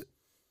is,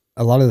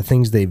 a lot of the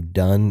things they've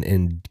done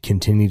and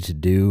continue to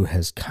do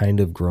has kind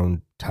of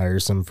grown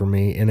tiresome for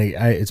me. And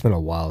it's been a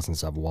while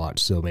since I've watched,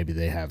 so maybe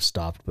they have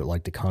stopped, but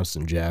like the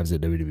constant jabs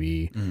at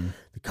WWE,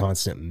 the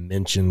constant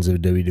mentions of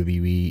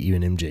WWE,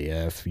 even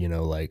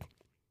MJF, like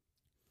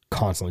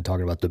constantly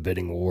talking about the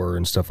bidding war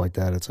and stuff like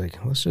that. It's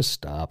like, let's just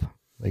stop.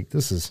 Like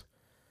this is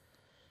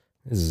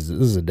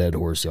a dead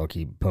horse y'all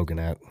keep poking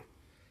at.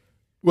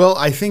 Well,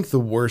 I think the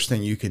worst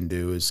thing you can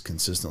do is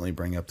consistently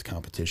bring up the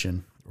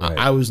competition. Right.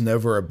 I was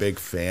never a big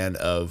fan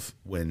of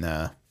when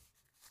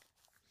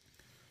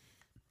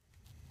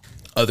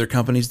other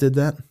companies did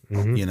that.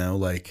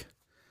 Like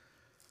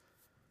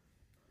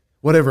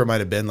whatever it might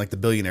have been, like the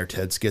Billionaire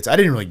Ted skits. I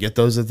didn't really get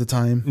those at the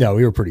time. No,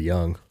 we were pretty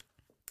young.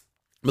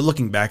 But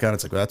looking back on it,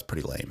 it's like, well, that's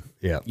pretty lame.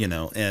 Yeah.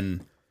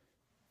 And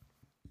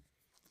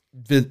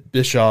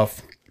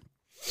Bischoff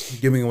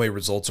giving away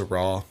results of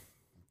Raw.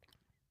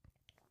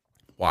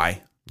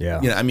 Why? Yeah.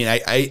 I mean,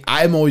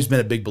 I've always been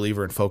a big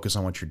believer in focus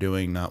on what you're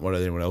doing, not what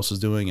anyone else is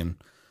doing. And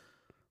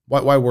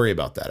why worry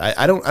about that?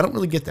 I don't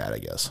really get that, I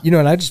guess. And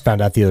I just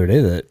found out the other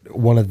day that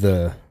one of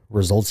the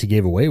results he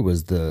gave away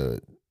was the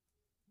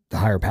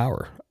higher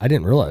power. I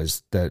didn't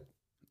realize that.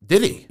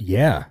 Did he?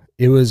 Yeah.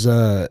 It was,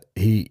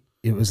 it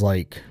was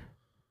like,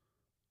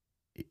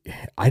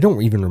 I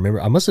don't even remember.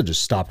 I must have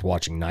just stopped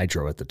watching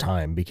Nitro at the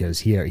time because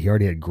he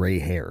already had gray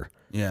hair.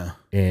 Yeah.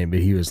 But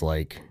he's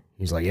like,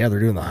 yeah, they're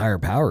doing the higher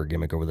power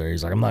gimmick over there.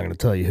 He's like, I'm not going to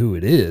tell you who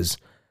it is,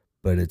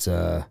 but it's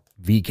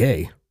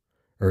VK,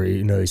 or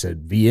he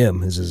said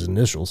VM is his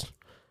initials,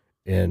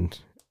 and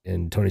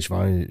Tony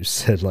Schiavone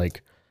said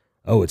like,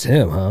 oh, it's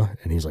him, huh?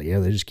 And he's like, yeah,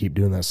 they just keep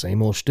doing that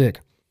same old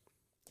shtick.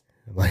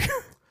 I'm like,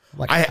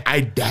 Like,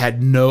 I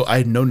had no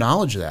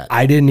knowledge of that.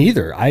 I didn't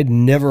either. I'd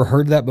never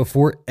heard that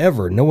before,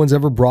 ever. No one's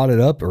ever brought it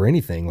up or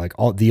anything. Like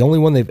the only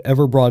one they've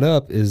ever brought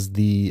up is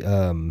the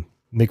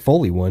Mick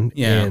Foley one.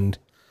 Yeah. And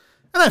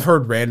I've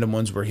heard random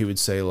ones where he would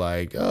say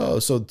like, oh,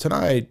 so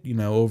tonight,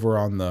 over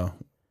on the,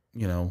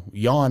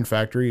 Yawn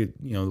Factory,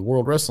 the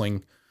World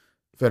Wrestling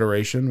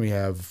Federation, we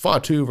have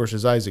Fatu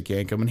versus Isaac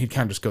Yankem, and he'd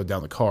kind of just go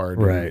down the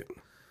card. right.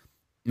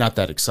 Not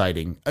that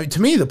exciting. I mean,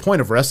 to me, the point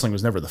of wrestling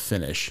was never the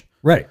finish.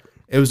 Right.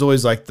 It was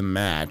always like the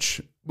match,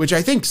 which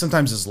I think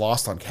sometimes is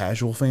lost on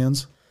casual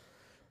fans.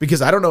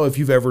 Because I don't know if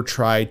you've ever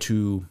tried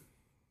to,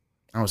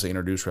 I don't want to say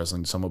introduce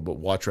wrestling to someone, but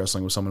watch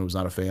wrestling with someone who's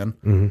not a fan.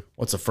 Mm-hmm.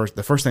 What's the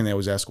first thing they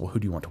always ask? Well, who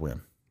do you want to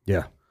win?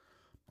 Yeah.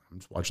 I'm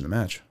just watching the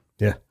match.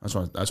 Yeah. I just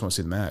want to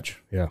see the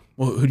match. Yeah.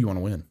 Well, who do you want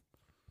to win?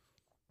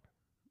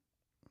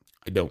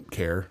 I don't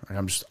care. I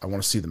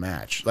want to see the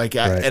match. Like,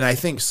 Right. And I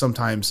think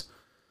sometimes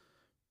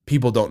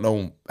people don't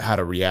know how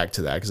to react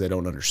to that because they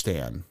don't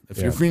understand.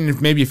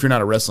 Maybe if you're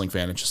not a wrestling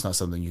fan, it's just not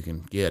something you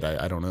can get.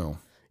 I don't know.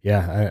 Yeah.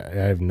 I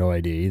have no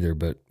idea either,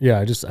 but yeah,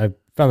 I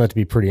found that to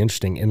be pretty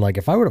interesting. And like,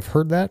 if I would have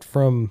heard that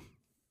from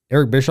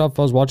Eric Bischoff, if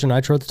I was watching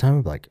Nitro at the time,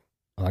 I'd be like,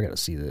 oh, I got to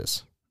see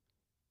this.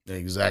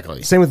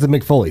 Exactly. Same with the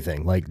Mick Foley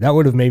thing. Like that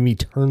would have made me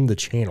turn the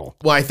channel.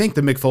 Well, I think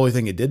the Mick Foley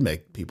thing, it did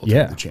make people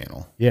turn the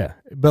channel. Yeah.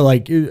 But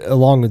like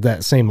along with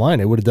that same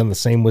line, it would have done the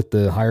same with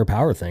the higher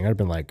power thing. I'd have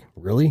been like,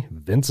 really?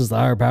 Vince is the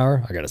higher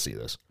power? I got to see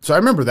this. So I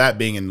remember that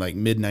being in like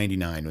mid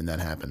 99 when that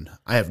happened.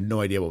 I have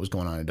no idea what was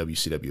going on in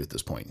WCW at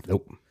this point.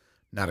 Nope.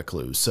 Not a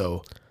clue.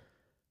 So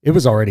it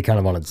was already kind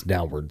of on its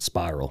downward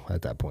spiral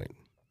at that point.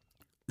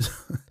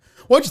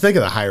 what'd you think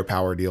of the higher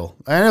power deal?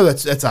 I know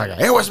that's like,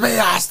 it was me,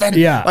 Austin.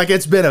 Yeah. Like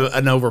it's been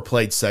an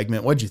overplayed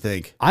segment. What'd you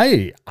think?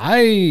 I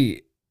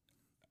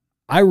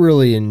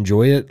really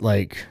enjoy it.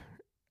 Like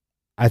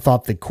I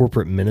thought the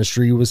corporate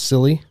ministry was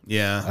silly.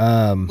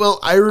 Yeah. Well,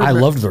 I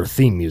loved their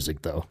theme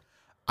music though.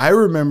 I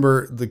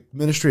remember the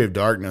Ministry of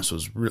Darkness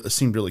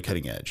seemed really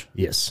cutting edge.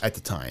 Yes. At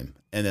the time.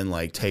 And then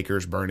like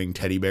Taker's burning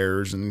teddy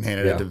bears and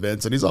handed it Yeah. to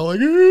Vince and he's all like,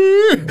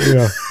 yeah.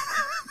 Yeah.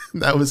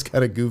 That was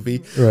kind of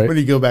goofy Right. when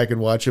you go back and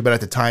watch it, but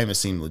at the time it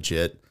seemed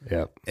legit.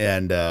 Yeah.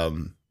 And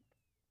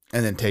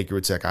then Taker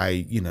would say, like,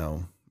 I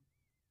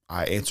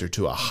answer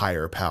to a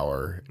higher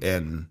power.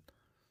 And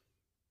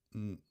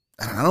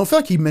I don't feel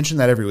like he mentioned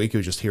that every week. It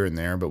was just here and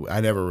there, but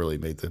I never really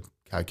made the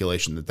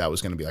calculation that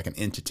was going to be like an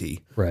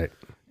entity. Right.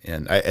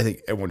 And I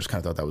think everyone just kind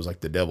of thought that was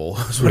like the devil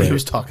is what he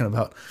was talking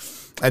about.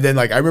 And then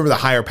like, I remember the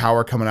higher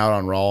power coming out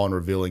on Raw and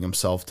revealing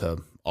himself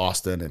to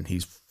Austin and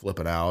he's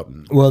flipping out.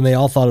 And they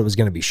all thought it was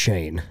going to be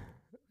Shane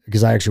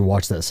because I actually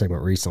watched that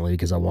segment recently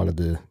because I wanted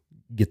to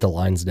get the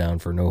lines down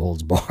for No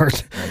Holds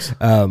Barred. Nice.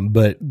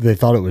 But they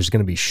thought it was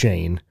going to be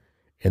Shane.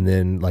 And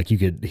then like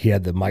he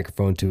had the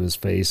microphone to his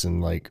face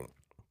and like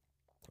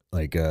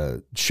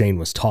Shane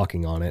was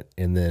talking on it.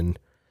 And then,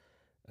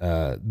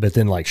 but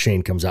then like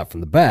Shane comes out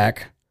from the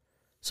back.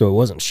 So it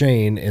wasn't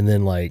Shane. And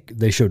then like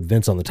they showed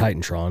Vince on the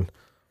Titantron.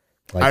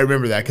 Like, I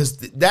remember that because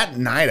that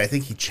night, I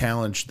think he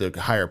challenged the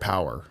higher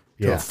power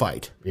to a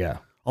fight. Yeah.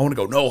 I want to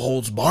go no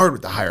holds barred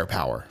with the higher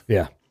power.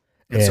 Yeah.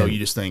 And so you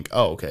just think,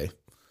 oh, okay.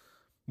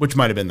 Which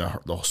might have been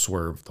the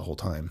swerve the whole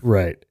time.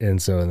 Right.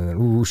 And so and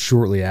then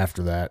shortly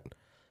after that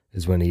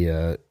is when he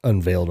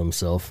unveiled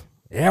himself.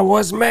 It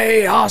was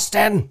me,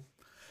 Austin.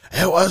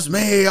 It was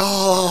me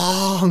all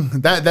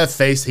along. That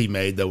face he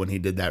made, though, when he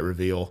did that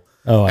reveal.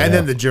 Oh, and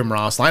then the Jim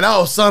Ross line,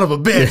 oh, son of a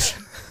bitch.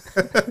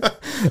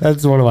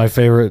 That's one of my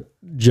favorite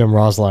Jim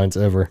Ross lines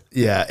ever.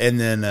 Yeah, and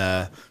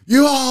then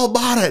you all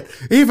bought it.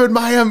 Even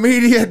my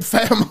immediate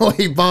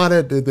family bought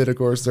it. And then, of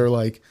course, they're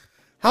like,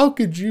 how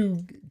could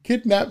you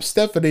kidnap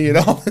Stephanie and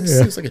all this?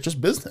 Seems like it's just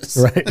business.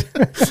 Right.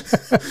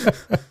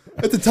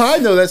 At the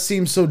time, though, that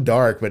seems so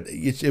dark, but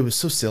it was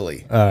so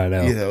silly. I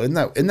know. You know,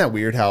 isn't that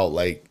weird how,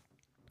 like,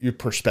 your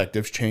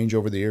perspectives change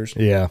over the years?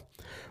 Yeah.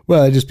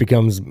 Well, it just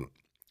becomes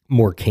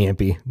more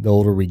campy the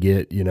older we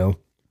get, you know?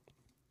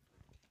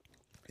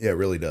 Yeah, it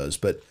really does.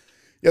 But,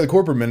 yeah, the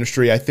corporate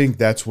ministry, I think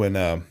that's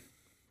when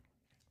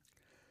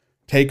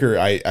Taker,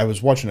 I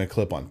was watching a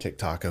clip on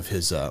TikTok of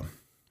his,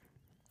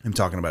 him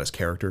talking about his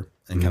character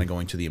and kind of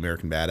going to the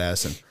American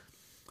Badass. And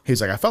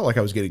he's like, I felt like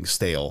I was getting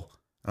stale.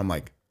 I'm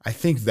like, I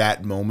think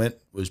that moment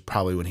was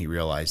probably when he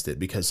realized it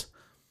because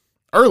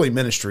early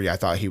ministry, I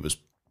thought he was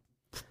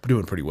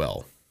doing pretty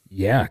well.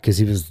 Yeah, because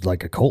he was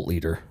like a cult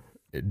leader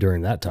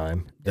during that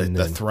time.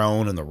 The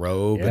throne and the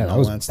robe yeah, and that all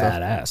was that stuff.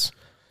 badass.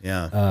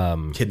 Yeah.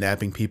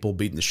 Kidnapping people,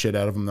 beating the shit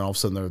out of them. And all of a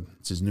sudden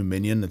it's his new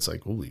minion. It's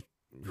like, holy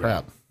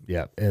crap.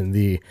 Yeah. And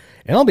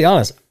I'll be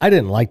honest, I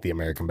didn't like the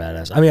American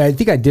Badass. I mean, I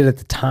think I did at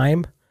the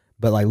time,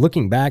 but like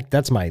looking back,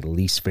 that's my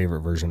least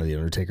favorite version of the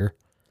Undertaker.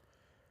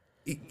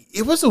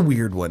 It was a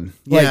weird one.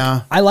 Like,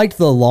 Yeah. I liked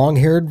the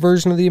long-haired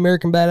version of the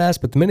American Badass,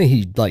 but the minute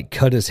he like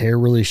cut his hair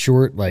really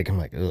short, like I'm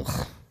like,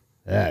 ugh,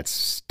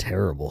 that's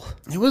terrible.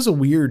 It was a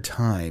weird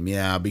time.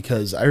 Yeah.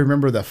 Because I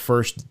remember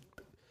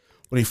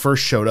when he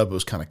first showed up, it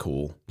was kind of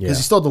cool because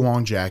he still had the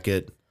long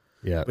jacket.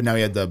 Yeah. But now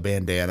he had the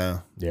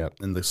bandana Yeah.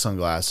 and the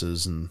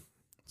sunglasses and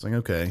it's like,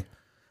 okay.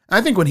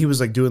 I think when he was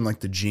like doing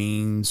like the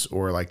jeans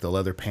or like the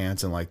leather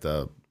pants and like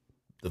the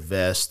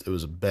vest, it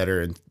was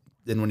better. And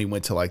then when he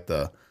went to like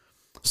the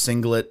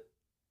singlet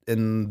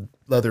and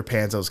leather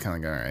pants, I was kind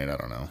of like, all right, I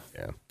don't know.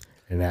 Yeah.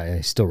 And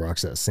he still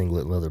rocks that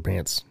singlet and leather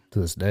pants to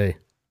this day.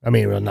 I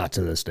mean, well, not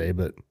to this day,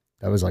 but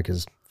that was like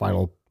his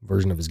final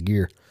version of his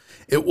gear.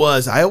 It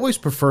was. I always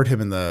preferred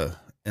him in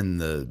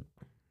the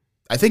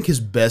I think his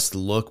best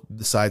look,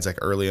 besides like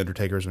early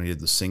Undertaker's when he did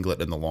the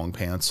singlet and the long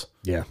pants.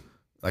 Yeah.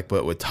 Like,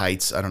 but with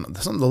tights, I don't know.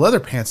 The leather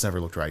pants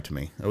never looked right to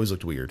me. It always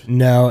looked weird.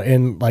 No,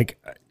 and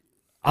like,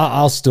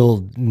 I'll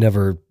still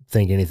never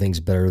think anything's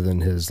better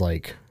than his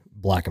like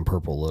black and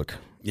purple look.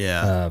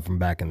 Yeah. From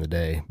back in the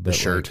day. The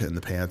shirt and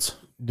the pants.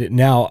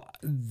 Now,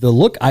 the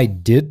look I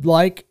did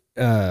like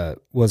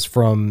was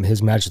from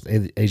his match with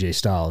AJ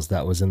Styles.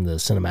 That was in the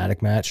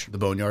cinematic match. The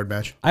Boneyard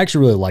match. I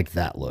actually really liked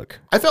that look.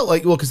 I felt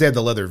like, well, because they had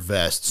the leather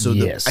vest. So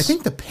yes. I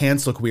think the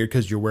pants look weird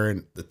because you're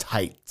wearing the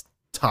tight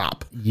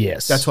top.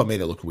 Yes. That's what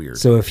made it look weird.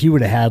 So if he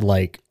would have had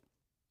like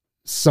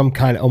some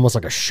kind of almost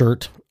like a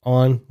shirt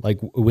on, like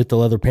with the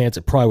leather pants,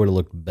 it probably would have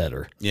looked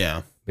better.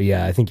 Yeah. But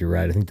yeah, I think you're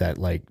right. I think that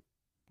like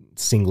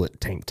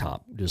singlet tank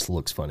top just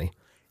looks funny.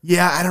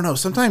 Yeah, I don't know.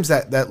 Sometimes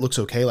that looks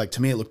okay. Like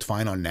to me, it looked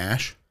fine on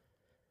Nash.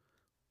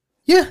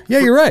 Yeah,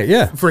 you're right.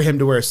 Yeah. For him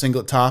to wear a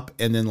singlet top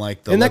and then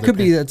like the and that could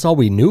be that's all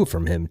we knew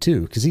from him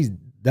too, because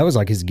that was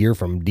like his gear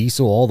from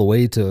Diesel all the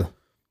way to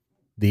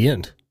the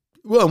end.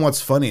 Well, and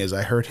what's funny is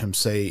I heard him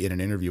say in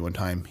an interview one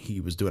time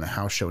he was doing a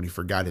house show and he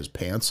forgot his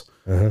pants.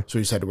 So he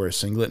just had to wear a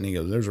singlet, and he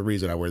goes, there's a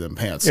reason I wear them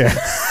pants. Yeah.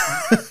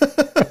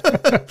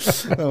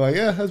 I'm like,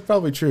 yeah, that's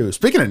probably true.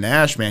 Speaking of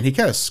Nash, man, he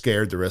kind of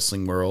scared the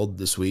wrestling world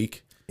this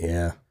week.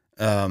 Yeah.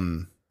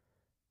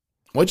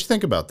 What'd you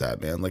think about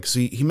that, man? Like,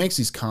 see, he makes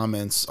these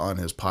comments on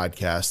his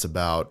podcast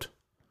about,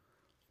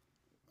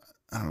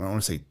 I don't know, I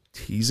want to say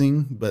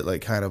teasing, but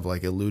like kind of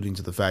like alluding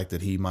to the fact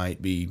that he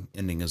might be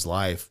ending his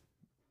life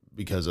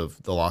because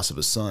of the loss of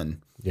his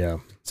son. Yeah.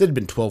 He said it had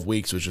been 12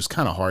 weeks, which is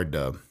kind of hard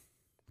to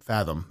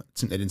fathom.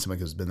 It didn't seem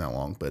like it's been that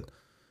long, but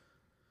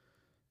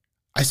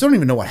I still don't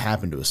even know what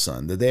happened to his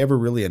son. Did they ever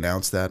really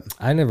announce that?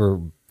 I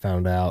never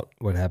found out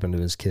what happened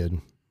to his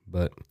kid,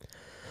 but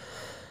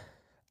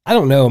I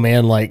don't know,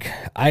 man. Like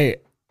I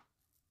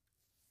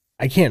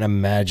can't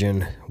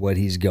imagine what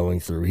he's going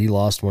through. He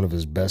lost one of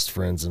his best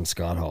friends in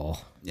Scott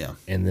Hall. Yeah.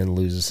 And then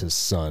loses his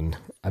son.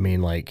 I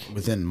mean, like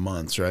within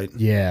months, right?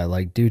 Yeah,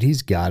 like dude,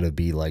 he's got to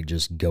be like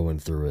just going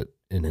through it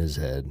in his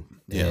head.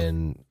 Yeah.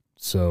 And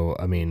so,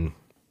 I mean,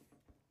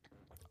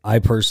 I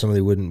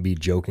personally wouldn't be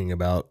joking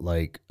about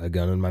like a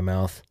gun in my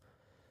mouth.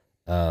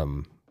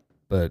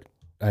 But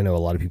I know a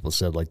lot of people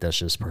said like that's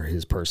just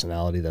his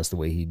personality. That's the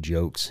way he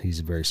jokes. He's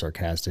very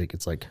sarcastic.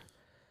 It's like,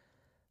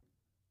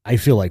 I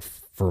feel like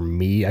for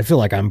me, I feel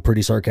like I'm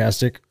pretty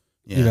sarcastic,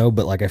 you know,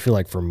 but like I feel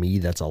like for me,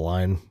 that's a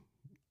line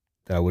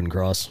that I wouldn't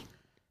cross.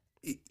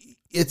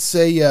 It's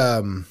a,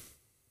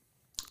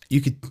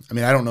 you could, I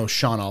mean, I don't know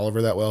Sean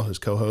Oliver that well, his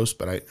co-host,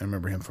 but I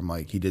remember him from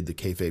like, he did the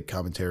Kayfabe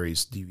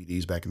commentaries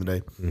DVDs back in the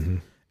day. Mm-hmm.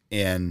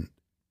 And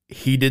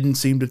he didn't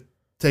seem to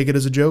take it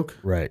as a joke.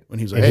 Right. When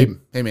he was like, hey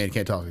man, you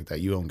can't talk like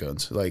that. You own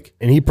guns. Like,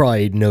 and he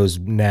probably knows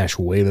Nash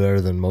way better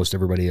than most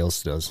everybody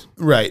else does.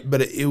 Right.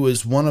 But it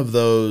was one of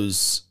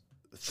those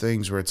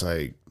things where it's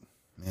like,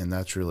 man,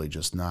 that's really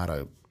just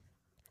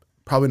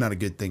probably not a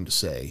good thing to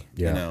say,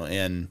 you know?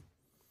 And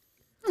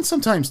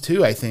sometimes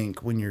too, I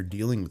think when you're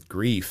dealing with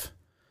grief,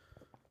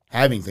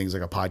 having things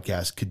like a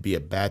podcast could be a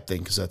bad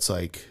thing. Cause that's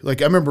like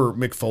I remember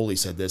Mick Foley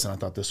said this and I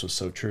thought this was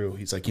so true.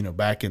 He's like, you know,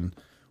 back in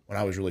when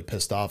I was really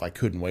pissed off, I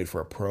couldn't wait for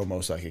a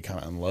promo so I could kind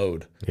of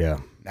unload. Yeah.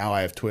 Now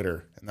I have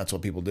Twitter and that's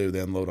what people do. They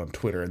unload on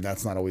Twitter and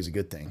that's not always a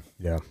good thing.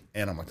 Yeah.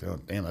 And I'm like, oh,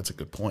 damn, that's a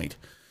good point.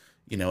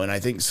 You know, and I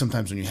think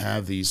sometimes when you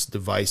have these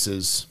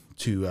devices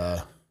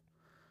to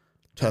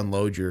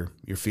unload your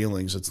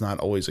feelings, it's not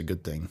always a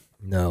good thing.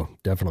 No,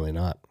 definitely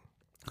not.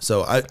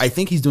 So I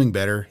think he's doing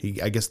better.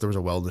 I guess there was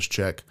a wellness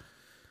check,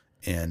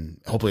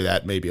 and hopefully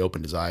that maybe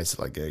opened his eyes.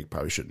 Like, he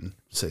probably shouldn't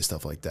say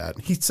stuff like that.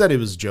 He said he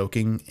was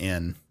joking,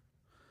 and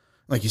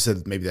like you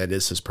said, maybe that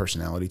is his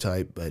personality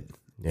type, but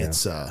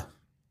it's not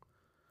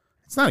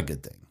a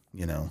good thing,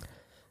 you know?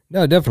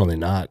 No, definitely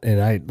not. And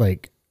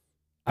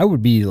I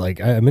would be like,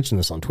 I mentioned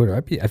this on Twitter.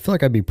 I feel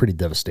like I'd be pretty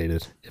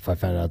devastated if I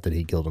found out that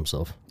he killed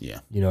himself. Yeah.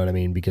 You know what I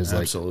mean? Because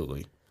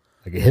absolutely,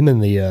 like him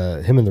and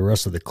the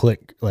rest of the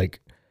clique, like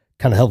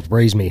kind of helped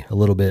raise me a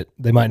little bit.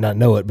 They might not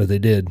know it, but they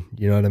did.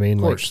 You know what I mean?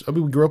 Of course. I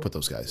mean, we grew up with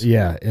those guys.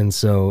 Yeah. And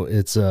so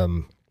it's,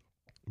 that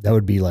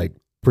would be like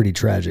pretty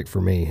tragic for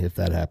me if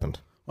that happened.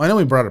 Well, I know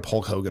we brought up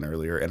Hulk Hogan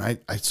earlier, and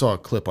I saw a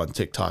clip on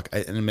TikTok.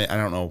 I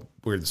don't know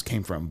where this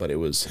came from, but it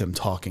was him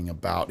talking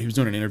about, he was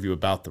doing an interview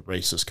about the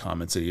racist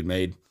comments that he had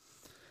made.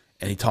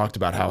 And he talked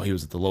about how he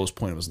was at the lowest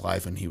point of his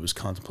life and he was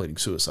contemplating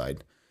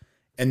suicide.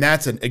 And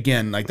that's,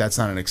 that's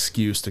not an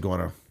excuse to go on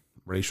a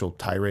racial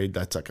tirade.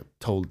 That's like a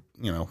total,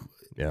 you know,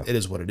 it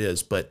is what it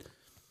is. But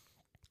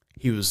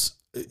he was,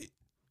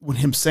 when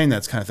him saying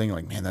that's kind of thing,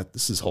 like, man,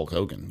 this is Hulk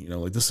Hogan. You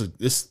know, like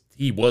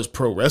he was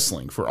pro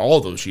wrestling for all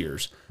those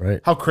years. Right.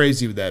 How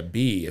crazy would that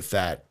be if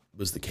that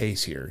was the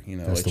case here. You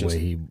know, That's the way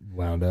he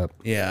wound up.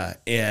 Yeah,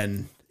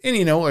 and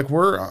you know, like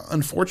we're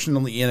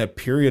unfortunately in a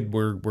period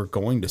where we're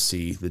going to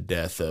see the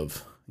death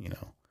of, you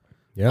know,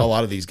 a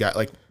lot of these guys.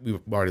 Like we've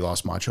already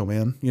lost Macho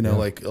Man. You know,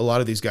 like a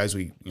lot of these guys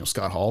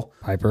Scott Hall,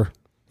 Piper.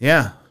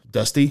 Yeah,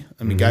 Dusty.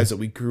 I mean, guys that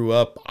we grew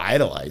up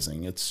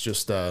idolizing. It's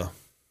just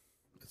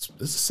it's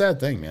a sad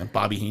thing, man.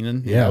 Bobby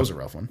Heenan. Yeah, that was a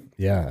rough one.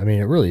 Yeah, I mean,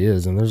 it really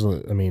is.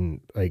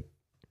 And like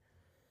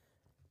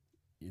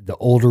the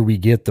older we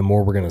get, the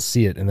more we're going to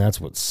see it. And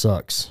that's what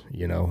sucks,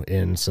 you know?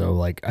 And so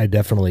like, I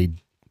definitely,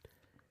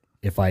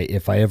 if I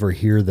ever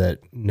hear that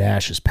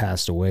Nash has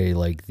passed away,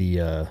 like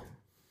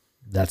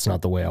that's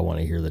not the way I want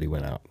to hear that he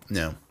went out.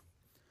 No,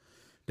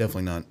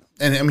 definitely not.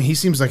 And I mean, he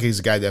seems like he's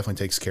a guy that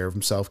definitely takes care of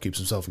himself, keeps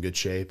himself in good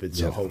shape. And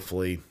so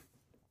hopefully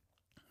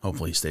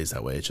he stays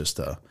that way. It's just,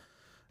 I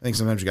think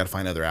sometimes you got to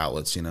find other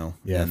outlets, you know?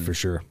 Yeah, for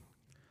sure.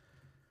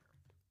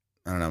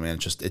 I don't know, man.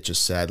 It's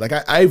just sad. Like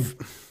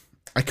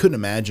I couldn't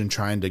imagine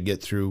trying to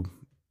get through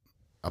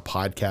a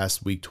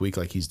podcast week to week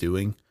like he's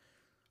doing.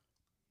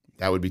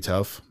 That would be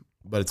tough.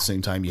 But at the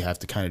same time, you have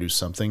to kind of do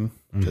something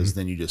because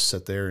then you just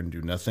sit there and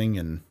do nothing.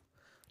 And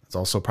it's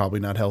also probably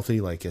not healthy.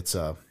 Like it's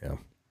a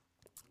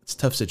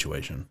tough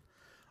situation.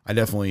 I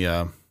definitely,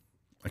 I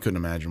couldn't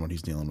imagine what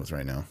he's dealing with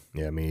right now.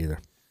 Yeah, me either.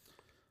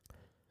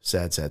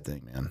 Sad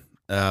thing,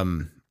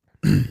 man.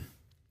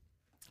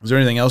 Is there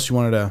anything else you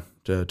wanted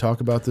to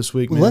talk about this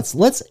week, man?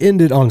 Let's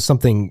end it on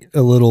something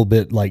a little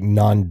bit like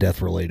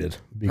non-death related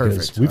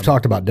because we've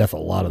talked about death a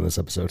lot in this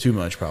episode. Too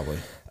much, probably.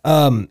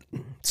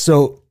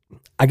 So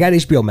I got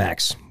HBO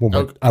Max.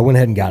 I went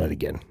ahead and got it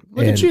again.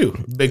 Look at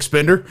you, big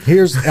spender.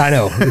 I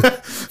know,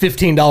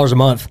 $15 a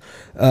month.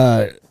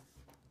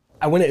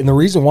 I went, and the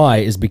reason why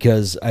is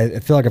because I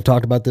feel like I've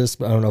talked about this,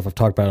 but I don't know if I've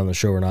talked about it on the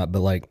show or not, but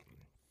like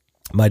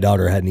my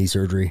daughter had knee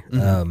surgery.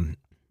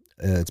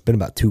 It's been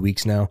about 2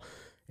 weeks now.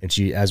 And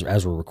she, as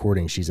we're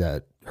recording, she's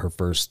at her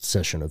first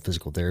session of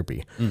physical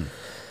therapy.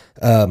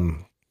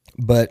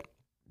 But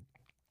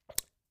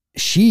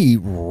she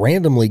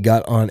randomly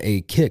got on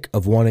a kick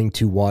of wanting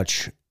to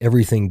watch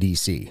everything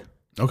DC.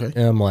 Okay.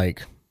 And I'm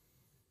like,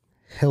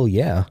 hell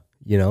yeah.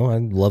 You know, I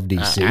love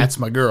DC. That's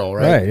my girl,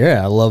 right? Right,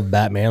 yeah. I love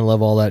Batman,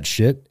 love all that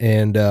shit.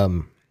 And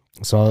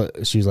so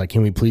she's like,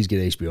 can we please get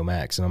HBO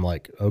Max? And I'm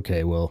like,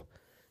 okay, well,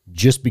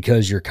 just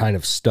because you're kind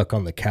of stuck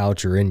on the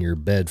couch or in your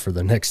bed for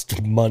the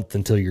next month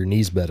until your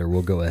knee's better,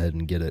 we'll go ahead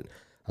and get it.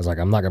 I was like,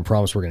 I'm not going to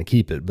promise we're going to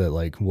keep it, but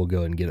like, we'll go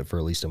ahead and get it for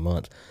at least a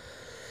month.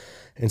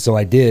 And so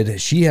I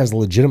did. She has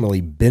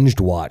legitimately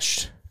binged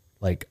watched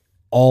like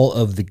all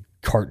of the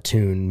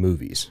cartoon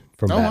movies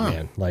from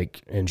Batman. Wow.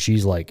 Like, and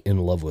she's like in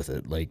love with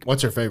it. Like,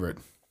 what's her favorite?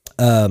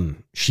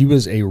 She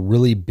was a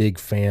really big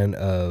fan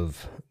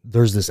of,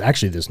 there's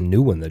this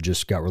new one that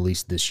just got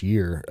released this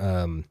year.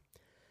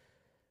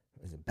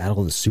 Battle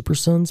of the Super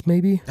Sons,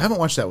 maybe? I haven't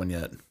watched that one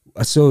yet.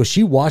 So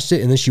she watched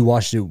it, and then she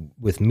watched it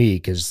with me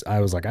because I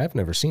was like, I've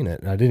never seen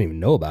it, and I didn't even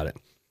know about it.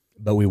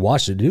 But we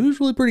watched it. It was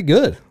really pretty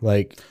good.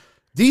 Like,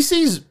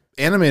 DC's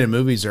animated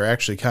movies are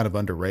actually kind of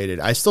underrated.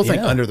 I still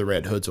think Under the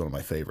Red Hood's one of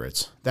my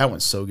favorites. That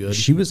one's so good.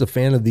 She was a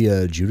fan of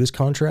the Judas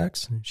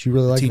Contracts. She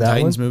really liked Teen that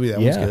Titans one. movie.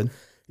 That one's good.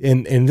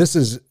 And this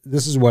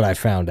is what I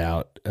found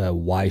out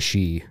why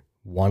she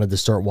wanted to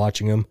start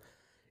watching them.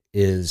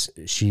 Is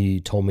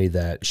she told me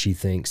that she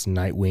thinks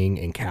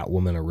Nightwing and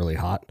Catwoman are really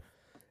hot.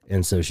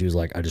 And so she was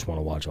like, I just want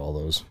to watch all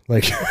those.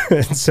 Like,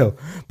 so,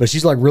 but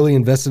she's like really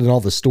invested in all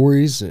the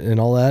stories and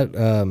all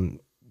that.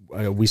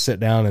 We sat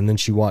down and then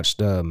she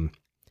watched,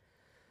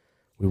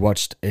 we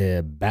watched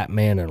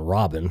Batman and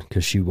Robin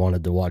because she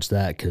wanted to watch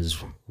that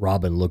because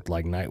Robin looked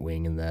like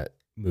Nightwing in that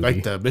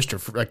movie. Like the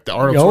like the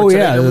Arnold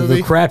Schwarzenegger movie?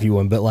 The crappy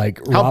one, but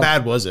like. How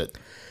bad was it?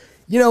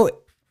 You know,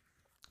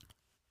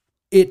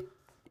 it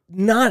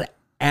not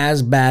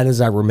as bad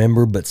as I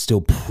remember, but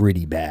still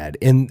pretty bad.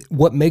 And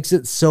what makes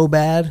it so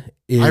bad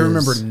is... I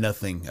remember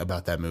nothing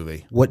about that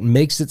movie. What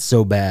makes it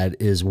so bad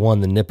is,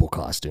 one, the nipple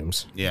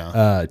costumes.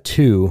 Yeah.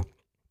 Two,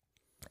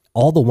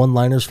 all the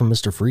one-liners from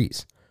Mr.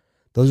 Freeze.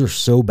 Those are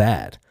so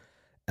bad.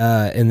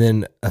 And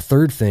then a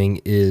third thing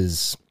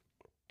is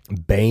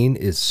Bane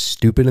is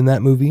stupid in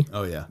that movie.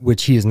 Oh, yeah.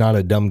 Which he is not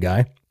a dumb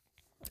guy.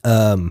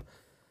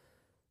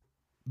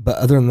 But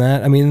other than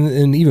that, I mean,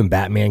 and even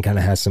Batman kind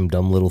of has some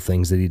dumb little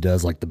things that he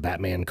does, like the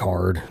Batman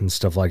card and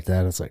stuff like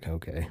that. It's like,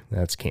 okay,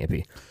 that's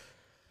campy.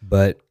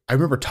 But I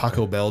remember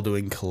Taco Bell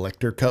doing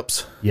collector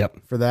cups. Yep.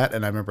 For that,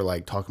 and I remember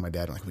like talking to my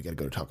dad, like, we got to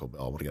go to Taco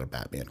Bell. I want to get a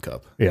Batman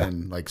cup. Yeah.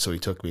 And like, so he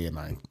took me, and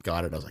I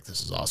got it. I was like,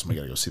 this is awesome. We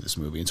got to go see this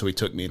movie. And so he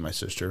took me and my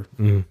sister.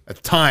 At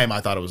the time,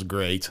 I thought it was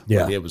great.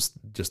 Yeah. But it was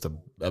just a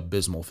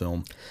abysmal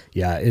film.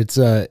 Yeah, it's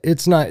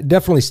not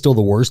definitely still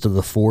the worst of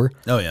the four.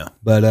 Oh yeah.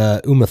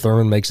 But Uma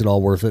Thurman makes it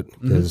all worth it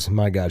because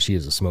my God, she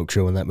is a smoke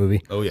show in that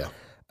movie. Oh yeah.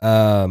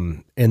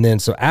 And then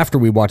so after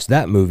we watched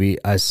that movie,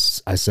 I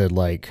said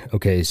like,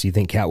 okay, so you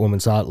think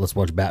Catwoman's hot? Let's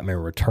watch Batman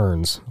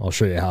Returns. I'll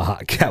show you how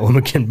hot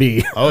Catwoman can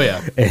be. Oh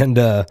yeah.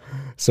 And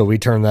so we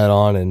turned that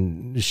on,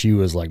 and she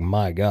was like,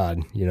 my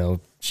God, you know,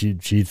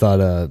 she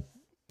thought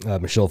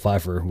Michelle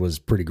Pfeiffer was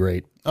pretty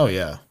great. Oh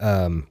yeah. I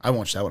haven't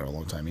watched that one in a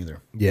long time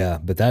either. Yeah,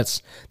 but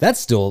that's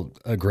still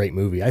a great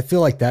movie. I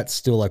feel like that's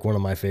still like one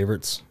of my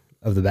favorites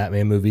of the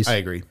Batman movies. I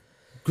agree.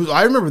 Because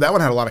I remember that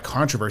one had a lot of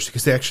controversy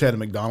because they actually had a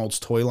McDonald's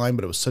toy line,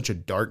 but it was such a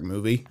dark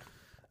movie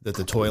that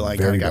the toy line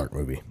Very kind dark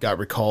movie. got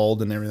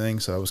recalled and everything.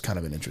 So that was kind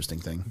of an interesting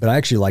thing. But I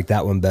actually like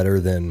that one better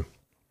than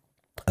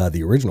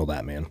the original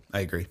Batman. I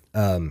agree.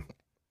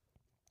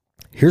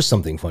 Here's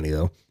something funny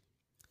though.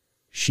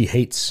 She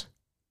hates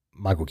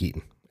Michael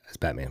Keaton as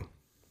Batman.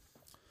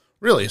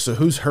 Really? So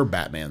who's her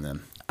Batman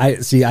then?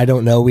 I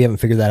don't know. We haven't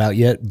figured that out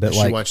yet. But Did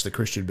like, she watched the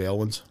Christian Bale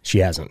ones? she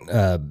hasn't.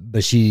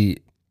 But she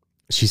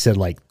said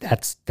like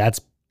that's.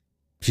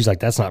 She's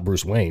like, that's not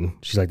Bruce Wayne.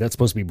 She's like, that's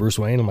supposed to be Bruce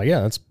Wayne. I'm like,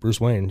 yeah, that's Bruce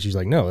Wayne. She's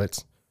like, no,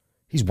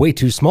 he's way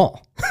too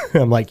small.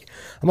 I'm like,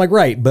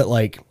 right, but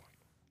like,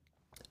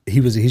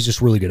 he's just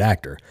a really good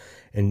actor,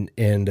 and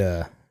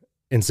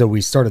so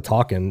we started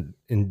talking,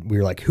 and we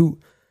were like, who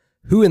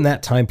in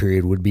that time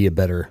period would be a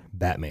better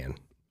Batman?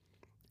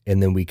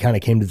 And then we kind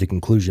of came to the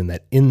conclusion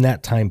that in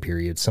that time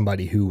period,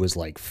 somebody who was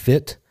like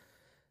fit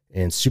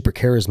and super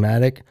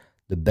charismatic,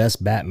 the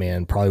best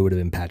Batman probably would have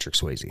been Patrick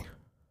Swayze.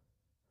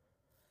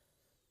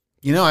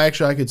 You know, I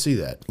could see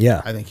that.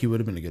 Yeah. I think he would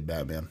have been a good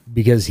Batman.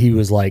 Because he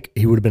was like,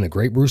 he would have been a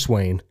great Bruce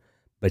Wayne,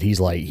 but he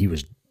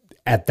was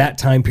at that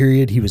time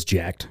period, he was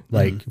jacked.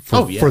 Like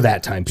for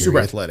that time period. Super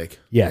athletic.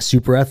 Yeah,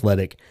 super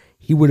athletic.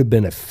 He would have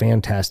been a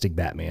fantastic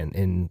Batman.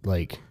 And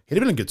like, He'd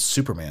have been a good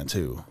Superman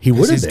too. He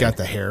would have He's been. got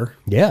the hair.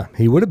 Yeah,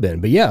 he would have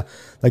been. But yeah,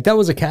 like that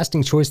was a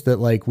casting choice that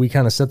like we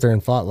kind of sat there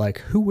and thought like,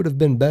 who would have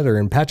been better?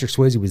 And Patrick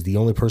Swayze was the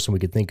only person we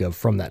could think of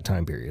from that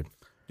time period.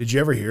 Did you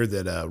ever hear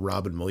that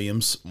Robin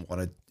Williams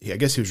I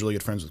guess he was really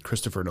good friends with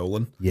Christopher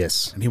Nolan.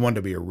 Yes. And he wanted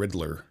to be a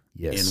Riddler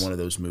Yes. in one of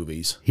those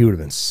movies. He would have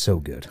been so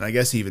good. And I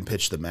guess he even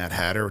pitched the Mad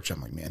Hatter, which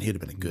I'm like, man, he'd have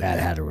been a good Mad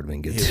Hatter would have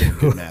been good He'd have been a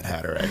too. good Mad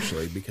Hatter,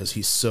 actually, because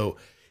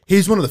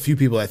he's one of the few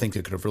people I think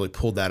that could have really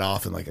pulled that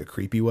off in like a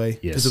creepy way.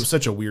 Because Yes. it was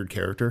such a weird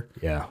character.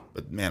 Yeah.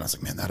 But man, I was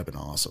like, man, that'd have been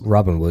awesome.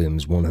 Robin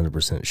Williams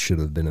 100% should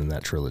have been in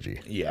that trilogy.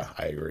 Yeah,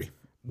 I agree.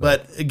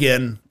 But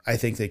again, I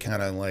think they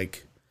kind of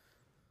like,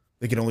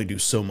 they could only do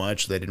so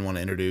much. They didn't want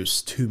to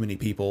introduce too many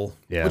people,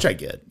 which I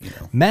get, you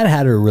know. Mad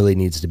Hatter really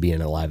needs to be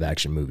in a live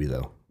action movie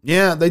though.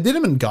 Yeah, they did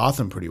him in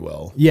Gotham pretty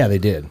well. Yeah, they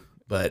did.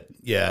 But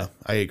yeah,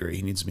 I agree.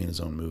 He needs to be in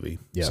his own movie.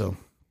 Yeah. So,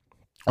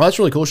 well, that's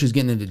really cool. She's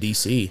getting into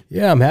DC.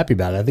 Yeah, I'm happy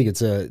about it. I think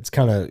it's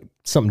kind of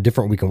something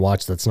different we can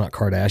watch that's not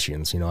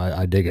Kardashians. You know,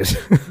 I dig it.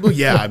 Well,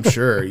 yeah, I'm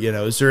sure. You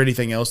know, is there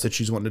anything else that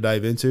she's wanting to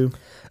dive into?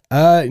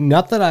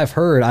 Not that I've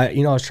heard. I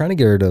was trying to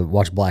get her to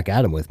watch Black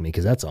Adam with me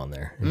because that's on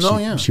there.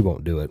 And she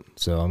won't do it.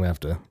 So I'm gonna have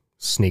to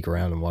sneak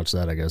around and watch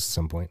that, I guess, at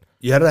some point.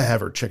 You had to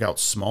have her check out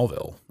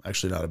Smallville.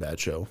 Actually, not a bad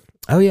show.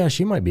 Oh yeah,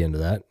 she might be into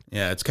that.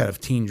 Yeah, it's kind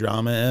of teen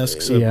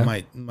drama-esque, so Yeah.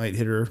 it might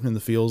hit her in the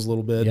feels a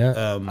little bit.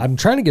 Yeah, I'm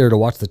trying to get her to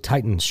watch the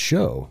Titans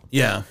show.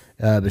 Yeah.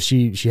 But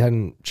she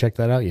hadn't checked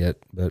that out yet.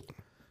 But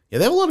Yeah,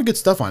 they have a lot of good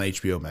stuff on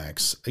HBO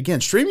Max.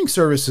 Again, streaming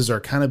services are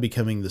kind of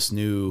becoming this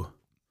new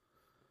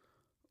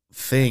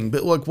thing.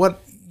 But look,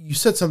 what you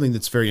said something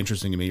that's very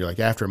interesting to me. You're like,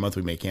 after a month,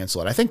 we may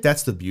cancel it. I think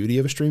that's the beauty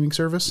of a streaming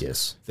service.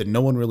 Yes. That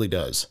no one really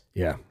does.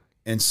 yeah,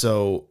 And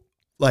so,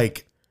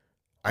 like,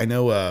 I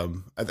know,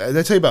 I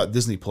tell you about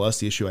Disney Plus,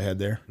 the issue I had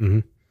there. Mm-hmm.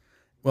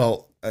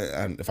 Well,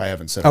 if I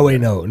haven't said Oh it wait,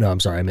 there. no, I'm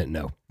sorry, I meant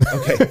no.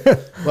 Okay.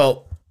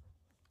 Well,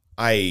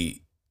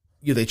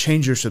 they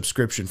changed your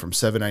subscription from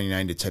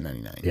 $7.99 to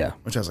 $10.99. Yeah.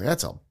 Which I was like,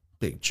 that's a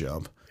big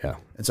jump. Yeah,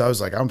 And so I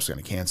was like, I'm just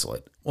going to cancel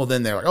it. Well,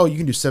 then they're like, oh, you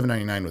can do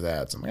 $7.99 with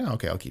ads. I'm like, oh,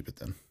 okay, I'll keep it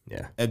then.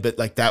 yeah. But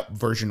like that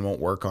version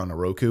won't work on a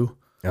Roku,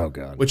 Oh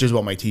god. which is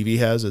what my TV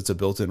has. It's a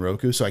built-in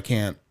Roku, so I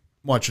can't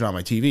watch it on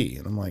my TV.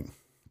 And I'm like,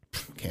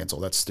 cancel.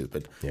 That's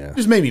stupid. Yeah. It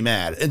just made me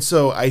mad. And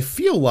so I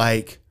feel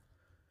like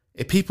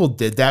if people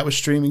did that with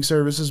streaming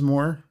services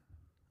more,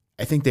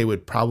 I think they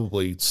would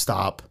probably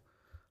stop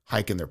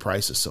hiking their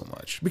prices so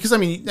much. Because I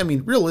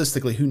mean,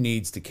 realistically, who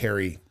needs to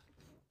carry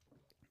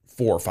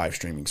 4 or 5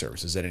 streaming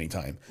services at any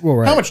time? Well,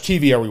 right. How much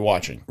TV are we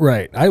watching?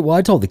 Right.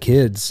 I told the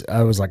kids,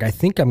 I was like, I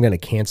think I'm going to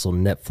cancel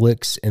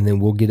Netflix and then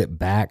we'll get it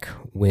back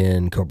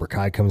when Cobra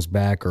Kai comes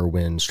back or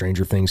when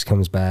Stranger Things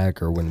comes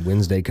back or when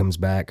Wednesday comes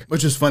back.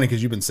 Which is funny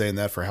because you've been saying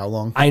that for how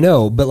long? I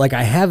know, but like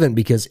I haven't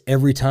because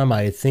every time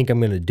I think I'm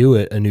going to do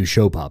it, a new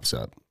show pops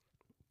up.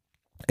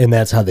 And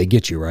that's how they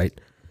get you, right?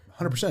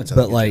 100%.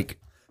 But like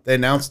they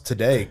announced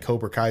today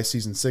Cobra Kai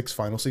season 6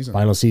 final season.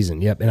 final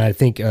season. Yep. And I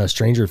think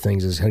Stranger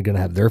Things is going to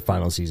have their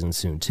final season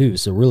soon too.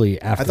 So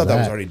really after I thought that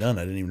was already done.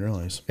 I didn't even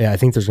realize. Yeah, I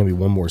think there's going to be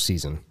one more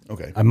season.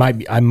 Okay. I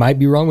might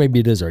be wrong. Maybe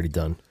it is already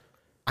done.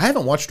 I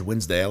haven't watched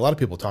Wednesday. A lot of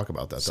people talk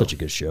about that. Such a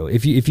good show.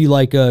 If you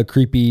like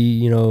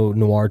creepy,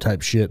 noir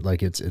type shit,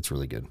 like it's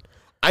really good.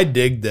 I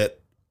dig that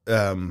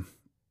the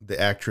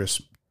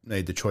actress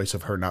made the choice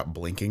of her not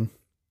blinking.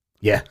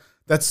 Yeah.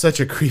 That's such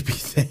a creepy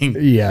thing.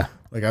 Yeah.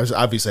 Like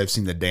I've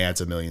seen the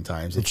dance a million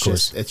times. It's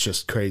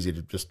just crazy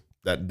to just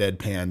that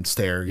deadpan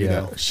stare, you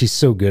know. She's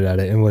so good at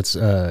it. And what's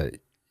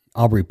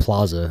Aubrey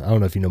Plaza, I don't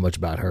know if you know much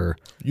about her.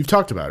 You've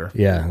talked about her.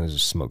 Yeah, it was a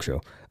smoke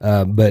show.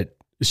 But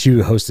she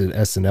hosted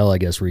SNL, I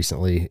guess,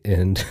 recently,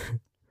 and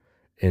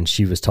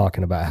she was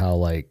talking about how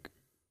like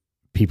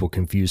people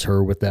confuse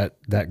her with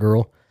that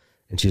girl,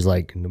 and she's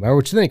like, no matter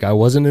what you think, I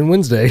wasn't in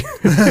Wednesday,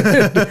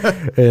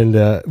 and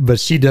but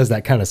she does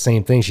that kind of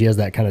same thing. She has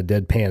that kind of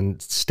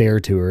deadpan stare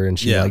to her, and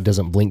she like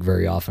doesn't blink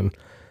very often.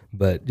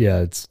 But yeah,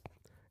 it's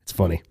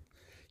funny.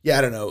 Yeah,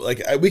 I don't know.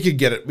 Like we could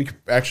get it. We could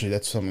actually.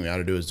 That's something we ought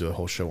to do is do a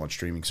whole show on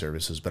streaming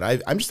services.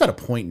 But I'm just at a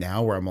point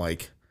now where I'm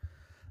like,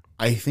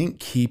 I think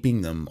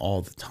keeping them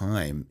all the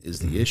time is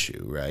the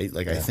issue, right?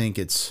 Like I think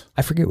it's.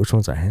 I forget which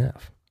ones I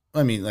have.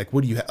 I mean, like,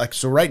 what do you have? Like,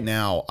 so right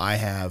now I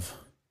have.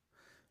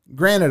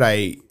 Granted,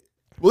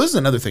 well, this is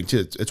another thing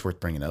too. It's worth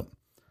bringing up.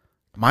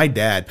 My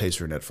dad pays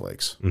for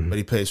Netflix, but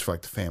he pays for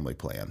like the family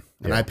plan,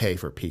 and I pay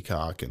for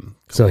Peacock and.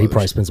 So he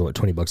probably spends what,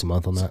 $20 a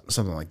month on that,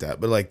 something like that.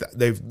 But like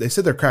they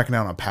said they're cracking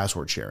down on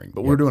password sharing,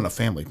 but we're doing a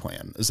family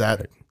plan. Is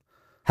that?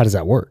 How does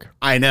that work?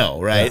 I know,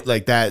 right? Yeah.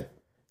 Like that.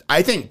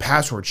 I think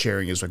password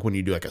sharing is like when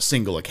you do like a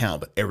single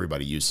account, but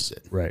everybody uses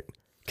it. Right.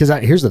 Because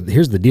here's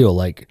the deal.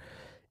 Like,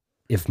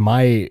 if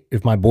my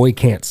boy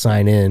can't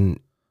sign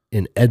in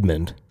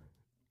Edmond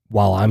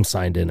while I'm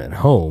signed in at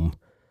home,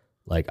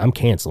 like I'm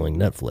canceling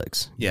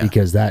Netflix. Yeah.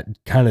 Because that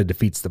kind of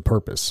defeats the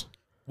purpose.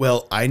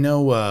 Well, I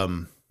know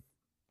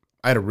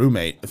I had a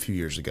roommate a few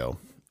years ago,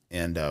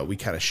 and we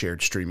kind of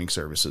shared streaming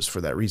services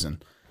for that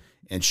reason.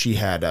 And she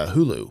had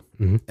Hulu,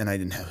 and I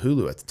didn't have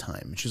Hulu at the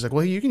time. And she's like,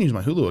 well, you can use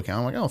my Hulu account.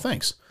 I'm like, oh,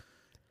 thanks.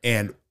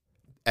 And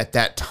at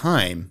that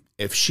time,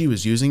 if she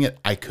was using it,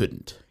 I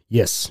couldn't.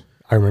 Yes,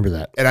 I remember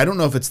that. And I don't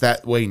know if it's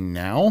that way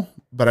now,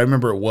 but I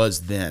remember it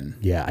was then.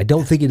 Yeah, I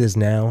don't think it is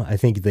now. I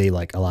think they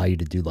like allow you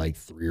to do like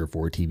 3 or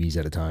 4 TVs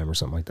at a time or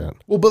something like that.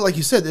 Well, but like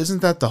you said,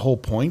 isn't that the whole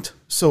point?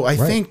 So I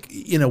think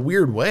in a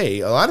weird way,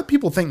 a lot of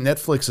people think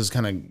Netflix is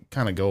kind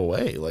of go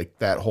away. Like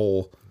that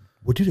whole.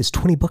 Well, dude, it's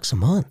 $20 a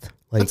month.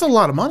 Like, that's a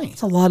lot of money.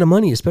 It's a lot of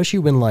money, especially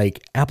when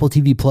like Apple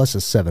TV Plus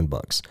is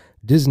 $7.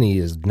 Disney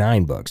is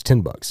 $9,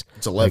 $10.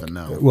 It's 11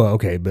 now. Well,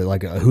 okay, but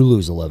like Hulu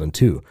is 11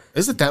 too.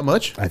 Is it that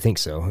much? I think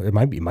so. It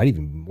might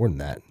even be more than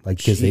that. Like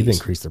because they've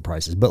increased their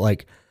prices. But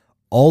like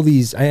all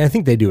these, I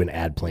think they do an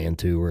ad plan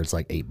too, where it's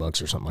like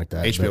 $8 or something like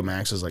that. HBO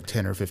Max is like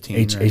 10 or 15.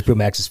 Right? HBO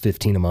Max is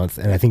 $15 a month,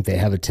 and I think they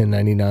have a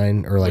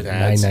 $10.99 or like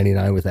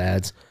 $9.99 with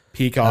ads.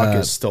 Peacock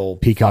is still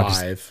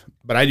 $5,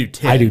 but I do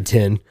 10. I do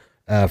 10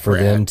 for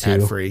them too.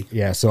 Ad free.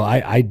 Yeah, so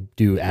I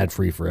do ad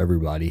free for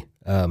everybody.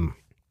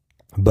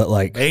 But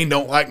like they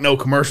don't like no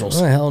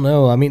commercials. Oh, hell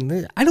no. I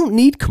mean, I don't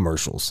need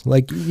commercials.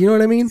 Like, you know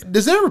what I mean?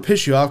 Does that ever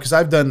piss you off? Because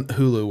I've done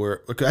Hulu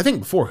where I think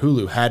before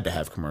Hulu had to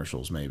have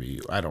commercials.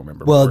 Maybe I don't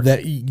remember. Well,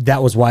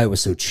 that was why it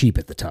was so cheap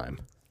at the time.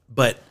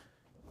 But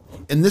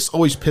and this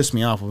always pissed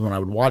me off when I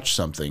would watch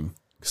something.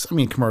 Because I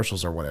mean,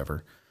 commercials or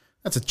whatever.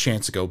 That's a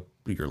chance to go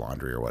do your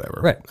laundry or whatever.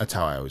 Right. That's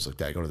how I always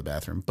looked at it. Go to the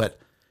bathroom. But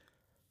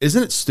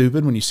isn't it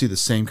stupid when you see the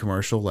same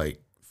commercial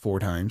like 4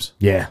 times?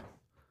 Yeah.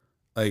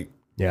 Like.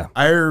 Yeah.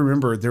 I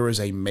remember there was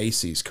a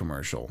Macy's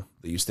commercial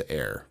that used to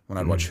air when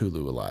I'd watch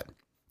Hulu a lot.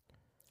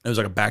 It was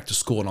like a back to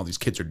school and all these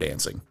kids are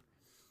dancing.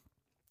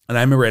 And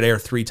I remember it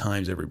aired 3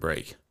 times every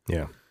break.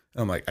 Yeah.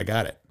 And I'm like, I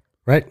got it.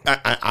 Right.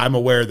 I'm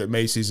aware that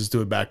Macy's is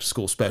doing back to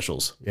school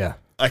specials. Yeah.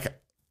 Like,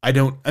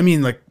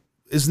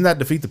 isn't that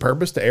defeat the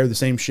purpose to air the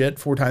same shit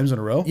 4 times in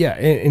a row? Yeah.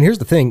 And here's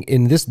the thing.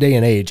 In this day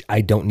and age,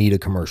 I don't need a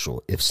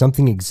commercial. If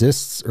something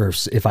exists or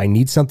if I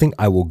need something,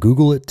 I will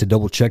Google it to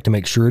double check to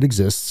make sure it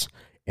exists.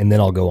 And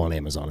then I'll go on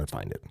Amazon and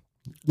find it.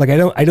 Like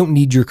I don't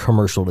need your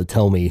commercial to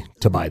tell me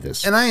to buy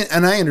this. And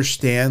I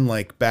understand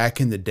like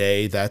back in the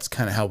day, that's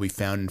kind of how we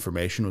found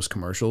information was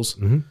commercials.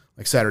 Mm-hmm.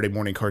 Like Saturday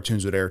morning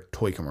cartoons would air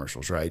toy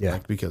commercials, right? Yeah.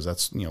 Like, because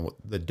that's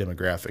the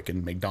demographic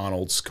and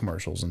McDonald's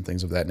commercials and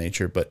things of that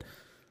nature. But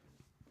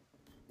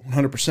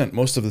 100%,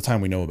 most of the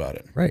time we know about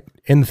it. Right.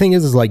 And the thing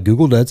is like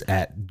Google does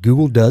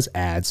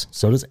ads.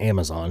 So does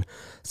Amazon.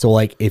 So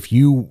like if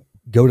you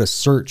go to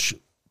search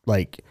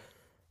like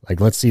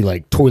let's see,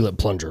 like toilet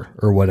plunger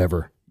or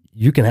whatever,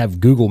 you can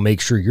have Google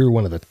make sure you're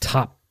one of the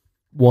top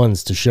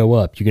ones to show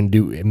up. You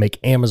can make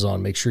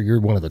Amazon make sure you're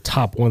one of the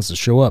top ones to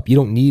show up. You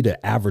don't need an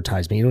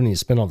advertisement. You don't need to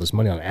spend all this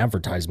money on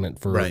advertisement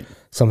for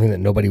something that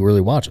nobody really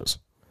watches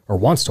or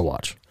wants to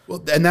watch.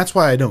 Well, and that's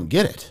why I don't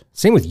get it.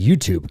 Same with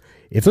YouTube.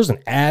 If there's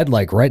an ad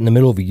like right in the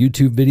middle of a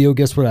YouTube video,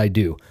 guess what I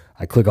do?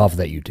 I click off of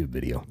that YouTube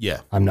video. Yeah.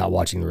 I'm not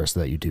watching the rest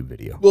of that YouTube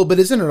video. Well, but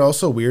isn't it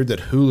also weird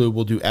that Hulu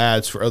will do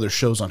ads for other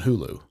shows on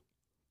Hulu?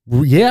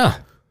 Yeah.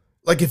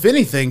 Like, if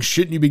anything,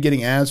 shouldn't you be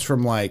getting ads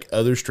from like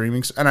other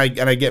streamings? And I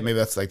get maybe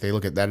that's like they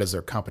look at that as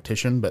their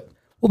competition, but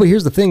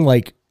here's the thing,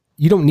 like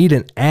you don't need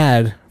an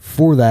ad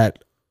for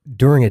that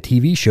during a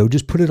TV show.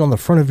 Just put it on the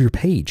front of your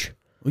page.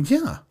 Well,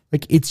 yeah.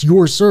 Like it's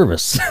your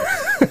service.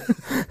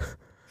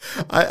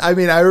 I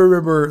mean, I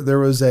remember there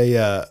was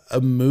a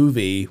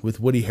movie with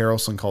Woody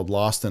Harrelson called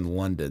Lost in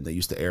London that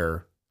used to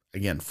air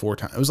again 4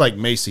 times. It was like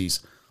Macy's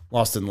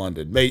Lost in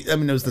London. I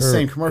mean, it was the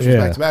same commercials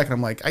back to back, and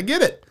I'm like, I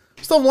get it.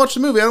 Still haven't watched the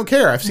movie. I don't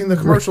care. I've seen the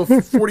commercial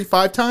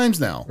 45 times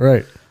now.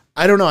 Right.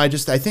 I don't know. I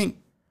think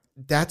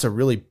that's a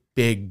really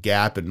big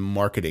gap in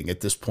marketing at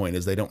this point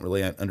is they don't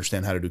really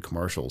understand how to do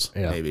commercials,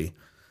 maybe.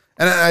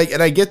 And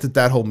I get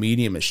that whole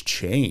medium has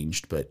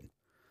changed, but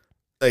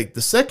like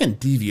the second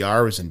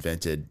DVR was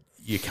invented,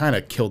 you kind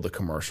of killed the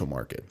commercial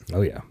market.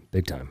 Oh yeah,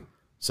 big time.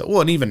 So,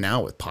 well, and even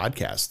now with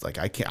podcasts, like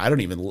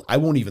I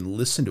won't even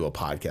listen to a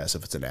podcast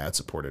if it's an ad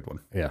supported one.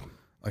 Yeah.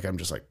 Like I'm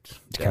just like,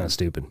 It's kind of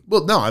stupid.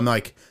 well, no, I'm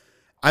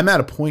at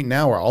a point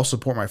now where I'll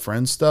support my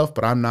friends' stuff,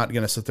 but I'm not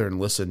going to sit there and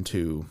listen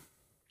to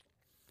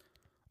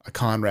a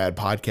Conrad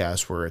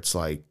podcast where it's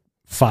like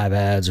 5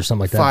 ads or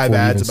something like that. 5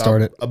 before you ads even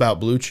start it. about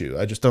Blue Chew.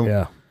 I just don't,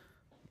 Yeah.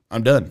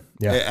 I'm done.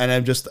 Yeah.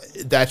 And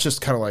that's just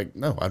kind of like,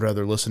 no, I'd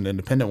rather listen to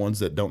independent ones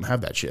that don't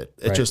have that shit.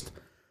 It Right. just,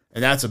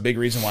 and that's a big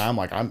reason why I'm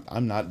like,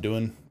 I'm not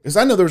doing, because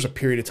I know there was a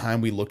period of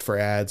time we looked for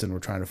ads and we're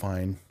trying to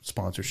find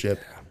sponsorship.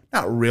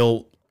 Not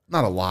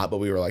a lot, but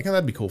we were like, oh,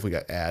 that'd be cool if we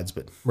got ads.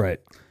 But Right.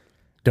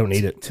 Don't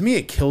need it. to me,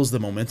 it kills the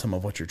momentum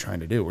of what you're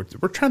trying to do.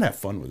 We're trying to have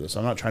fun with this.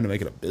 I'm not trying to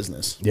make it a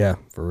business. Yeah,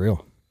 for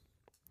real.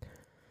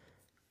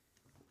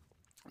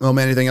 Well,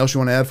 man, anything else you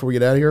want to add before we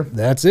get out of here?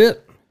 That's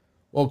it.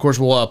 Well, of course,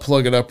 we'll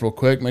plug it up real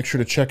quick. Make sure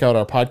to check out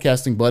our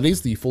podcasting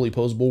buddies, the Fully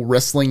Posable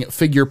Wrestling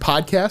Figure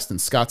Podcast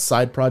and Scott's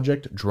side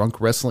project, Drunk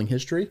Wrestling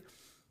History.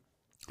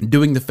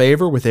 Doing the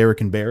Favor with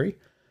Eric and Barry,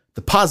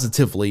 the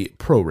Positively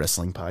Pro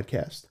Wrestling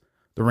Podcast,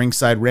 the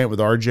Ringside Rant with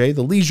RJ,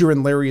 the Leisure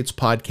and Lariats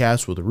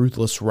Podcast with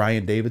Ruthless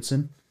Ryan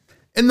Davidson,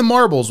 and the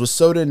Marbles with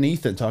Soda and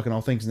Ethan talking all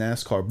things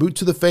NASCAR, Boot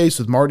to the Face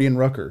with Marty and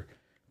Rucker,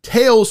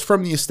 Tales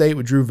from the Estate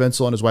with Drew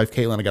Vinsel and his wife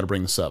Caitlin. I got to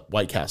bring this up.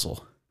 White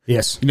Castle.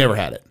 Yes. You never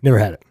had it. Never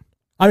had it.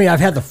 I mean,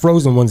 I've had the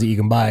frozen ones that you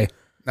can buy,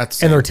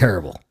 That's and they're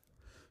terrible.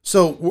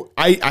 So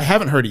I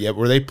haven't heard it yet.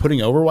 Were they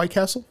putting over White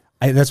Castle?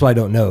 That's why I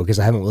don't know, because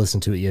I haven't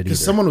listened to it yet either.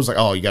 Because someone was like,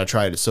 "Oh, you got to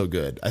try it. It's so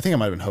good." I think it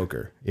might have been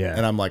Hoker. Yeah.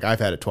 And I'm like,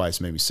 I've had it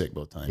twice, made me sick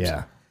both times.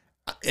 Yeah.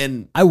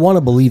 And I want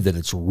to believe that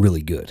it's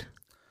really good,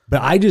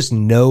 but I just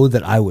know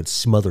that I would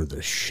smother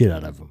the shit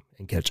out of them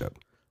in ketchup.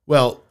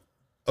 well,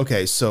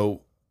 okay,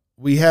 so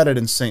we had it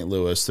in St.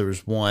 Louis. There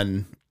was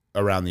one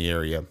around the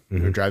area.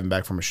 We were driving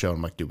back from a show. And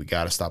I'm like, dude, we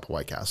got to stop at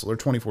White Castle. They're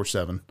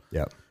 24/7.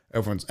 Yeah.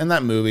 Everyone's in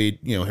that movie.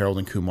 You know, Harold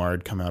and Kumar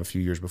had come out a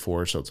few years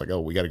before, so it's like,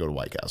 oh, we got to go to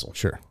White Castle.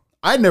 Sure.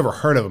 I'd never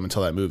heard of them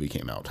until that movie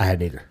came out. I had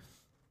neither.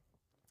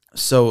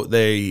 So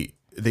they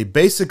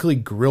basically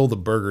grill the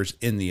burgers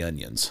in the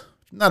onions.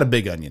 Not a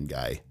big onion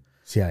guy.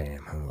 See, I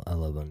am. I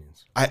love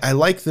onions. I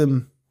like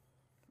them,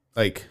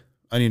 like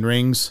onion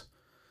rings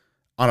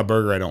on a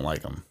burger. I don't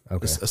like them.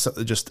 Okay.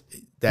 Just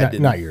that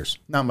Not yours.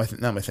 not my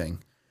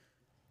thing.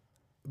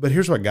 But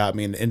here's what got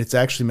me, and it's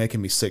actually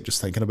making me sick just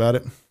thinking about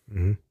it.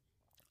 Mm-hmm.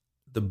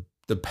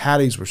 The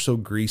patties were so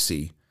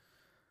greasy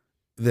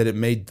that it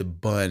made the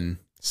bun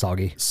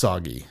Soggy.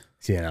 soggy.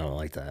 See, I don't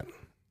like that.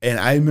 And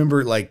I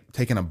remember like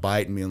taking a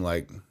bite and being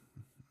like,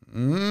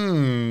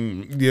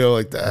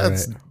 like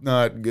that's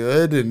not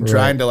good, and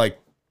trying to like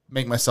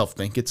make myself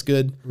think it's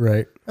good.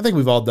 Right. I think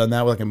we've all done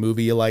that with like a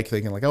movie you like,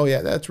 thinking like, oh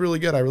yeah, that's really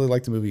good. I really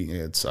like the movie.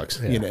 Yeah, it sucks.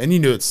 Yeah. You know, and you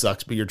knew it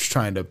sucks, but you're just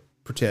trying to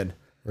pretend.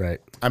 Right.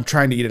 I'm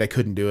trying to eat it. I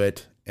couldn't do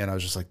it. And I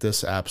was just like,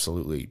 this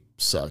absolutely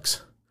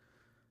sucks.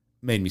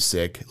 Made me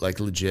sick. Like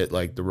legit,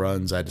 like the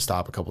runs, I had to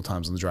stop a couple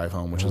times on the drive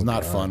home, which was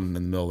not fun in the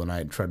middle of the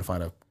night trying to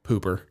find a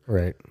pooper.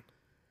 Right.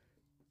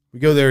 We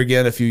go there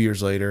again a few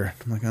years later.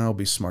 I'm like, I'll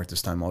be smart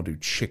this time. I'll do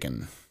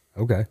chicken.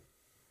 Okay.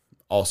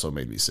 Also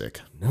made me sick.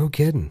 No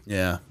kidding.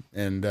 Yeah.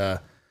 And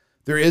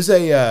there is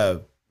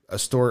a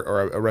store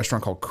or a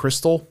restaurant called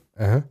Crystal.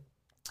 Uh-huh.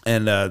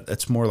 And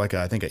it's more like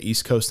I think an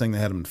East Coast thing. They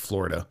had them in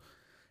Florida.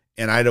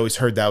 And I'd always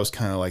heard that was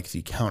kind of like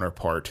the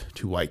counterpart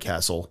to White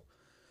Castle.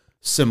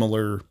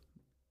 Similar,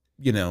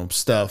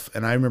 stuff.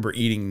 And I remember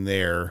eating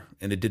there,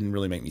 and it didn't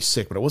really make me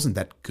sick, but it wasn't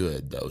that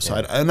good, though. So,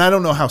 I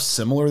don't know how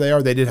similar they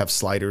are. They did have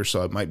sliders,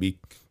 so it might be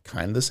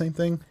kind of the same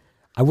thing.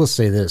 I will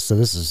say this. So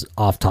this is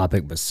off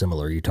topic, but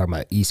similar. You're talking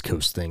about East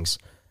Coast things.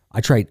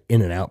 I tried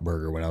In-N-Out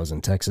Burger when I was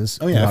in Texas.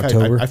 Oh, yeah. in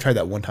October. I've tried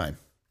that one time.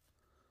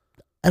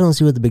 I don't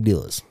see what the big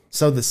deal is.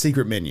 So the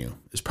secret menu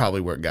is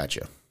probably where it got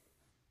you.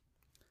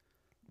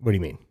 What do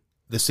you mean?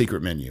 The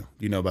secret menu.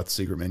 Do you know about the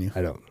secret menu?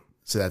 I don't.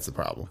 So that's the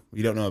problem.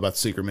 You don't know about the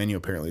secret menu.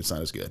 Apparently, it's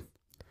not as good.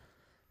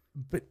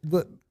 But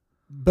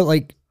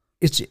like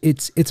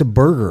it's a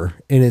burger,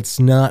 and it's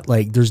not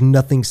like there's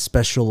nothing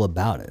special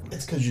about it.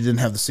 It's because you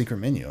didn't have the secret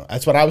menu.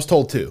 That's what I was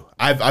told too.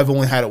 I've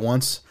only had it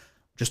once.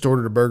 Just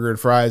ordered a burger and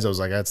fries. I was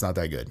like, that's not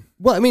that good.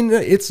 Well, I mean,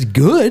 it's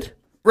good,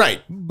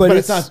 Right, but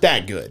it's not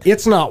that good.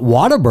 It's not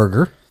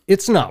Whataburger.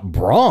 It's not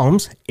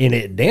Brahms, and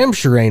it damn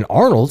sure ain't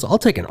Arnold's. I'll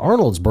take an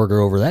Arnold's burger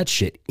over that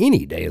shit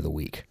any day of the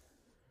week.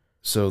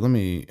 So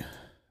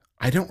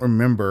I don't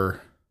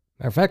remember.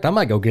 Matter of fact, I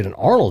might go get an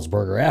Arnold's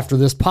burger after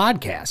this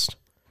podcast.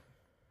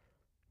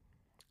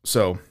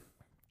 So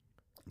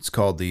it's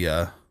called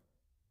the.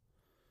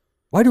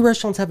 Why do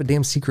restaurants have a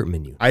damn secret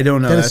menu? I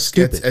don't know. That is That's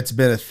stupid. it's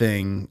been a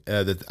thing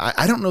that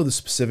I don't know the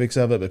specifics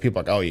of it, but people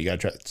are like, oh, you got to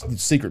try it's the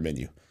secret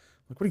menu.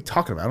 Like, what are you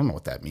talking about? I don't know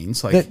what that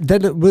means. Like,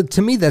 Well,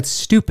 to me, that's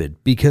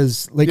stupid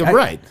because, like, yeah,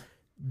 right.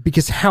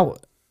 Because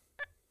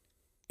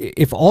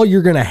if all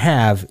you're gonna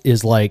have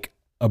is like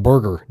a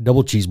burger,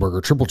 double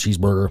cheeseburger, triple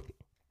cheeseburger,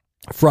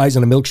 fries,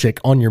 and a milkshake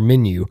on your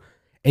menu,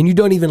 and you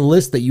don't even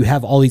list that you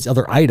have all these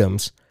other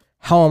items,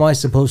 how am I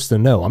supposed to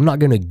know? I'm not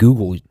going to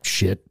Google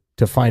shit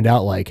to find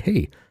out like,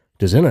 hey,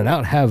 does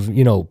In-N-Out have,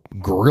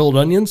 grilled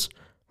onions?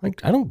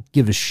 Like, I don't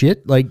give a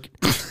shit. Like,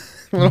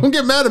 well, don't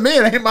get mad at me.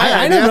 It ain't my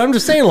I idea. know, but I'm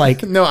just saying,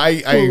 like, No, I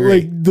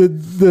agree.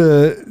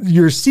 Like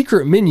your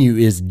secret menu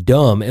is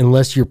dumb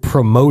unless you're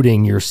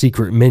promoting your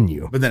secret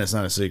menu. But then it's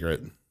not a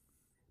secret.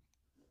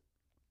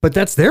 But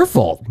that's their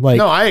fault. Like,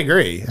 No, I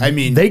agree. I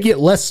mean, they get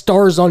less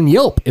stars on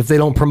Yelp if they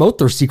don't promote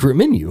their secret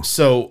menu.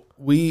 so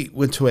we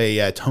went to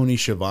a Tony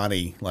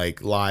Schiavone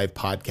live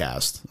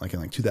podcast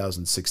in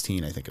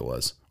 2016, I think it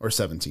was, or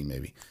 17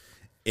 maybe.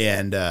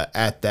 And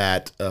at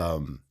that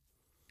on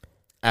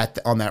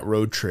that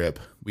road trip,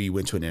 we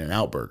went to an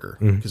In-N-Out Burger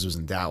because it was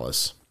in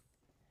Dallas.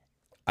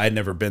 I had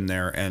never been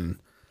there, and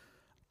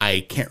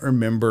I can't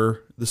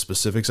remember the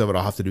specifics of it.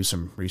 I'll have to do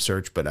some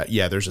research, but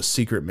yeah, there's a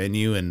secret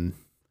menu, and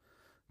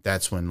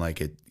that's when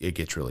it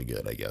gets really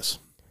good, I guess.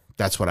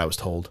 That's what I was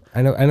told.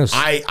 I know.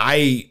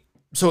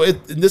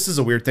 This is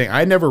a weird thing.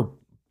 I never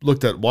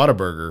looked at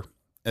Whataburger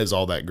as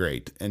all that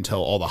great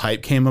until all the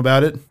hype came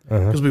about it,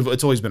 because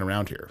it's always been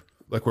around here,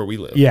 like where we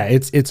live. Yeah,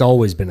 it's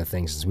always been a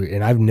thing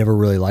and I've never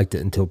really liked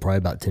it until probably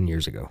about 10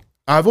 years ago.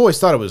 I've always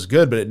thought it was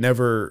good, but it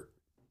never.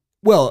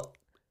 Well,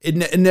 it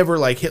never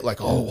hit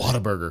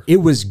Whataburger. it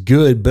was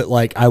good, but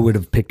I would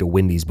have picked a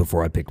Wendy's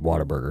before I picked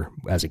Whataburger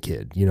as a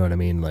kid. You know what I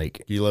mean?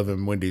 Like, You love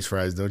them Wendy's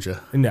fries, don't you?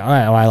 no,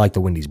 I like the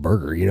Wendy's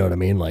burger. You know what I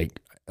mean? Like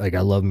I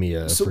love me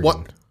a. So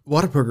freaking-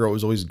 Whataburger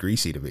was always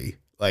greasy to me.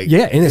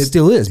 Yeah, and it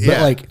still is. But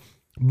yeah.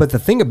 but the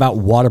thing about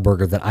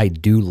Whataburger that I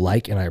do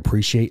like and I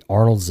appreciate,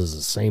 Arnold's is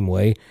the same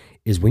way,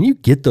 is when you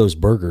get those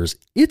burgers,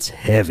 it's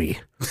heavy.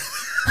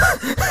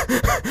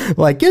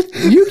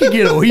 You can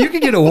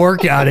get a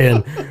workout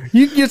in.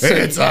 You can get some,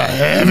 It's a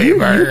heavy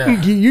burger.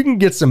 You can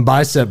get some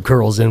bicep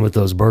curls in with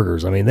those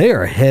burgers. I mean, they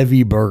are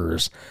heavy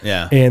burgers.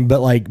 Yeah.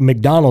 But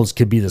McDonald's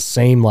could be the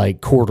same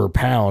quarter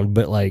pound,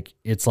 but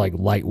it's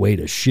lightweight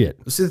as shit.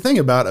 See, the thing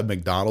about a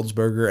McDonald's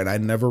burger, and I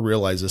never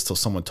realized this till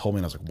someone told me,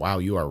 and I was like, wow,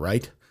 you are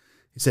right.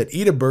 He said,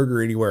 eat a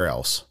burger anywhere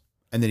else,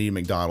 and then eat a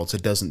McDonald's.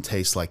 It doesn't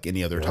taste like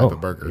any other type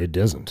of burger. It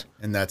doesn't.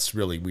 And that's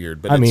really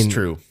weird, but it's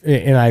true.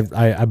 And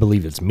I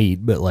believe it's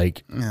meat, but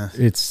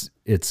it's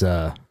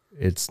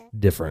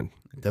different.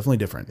 Definitely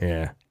different.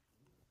 Yeah.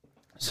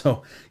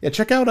 So, yeah,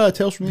 check out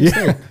Tales from the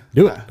Estate.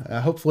 Do it.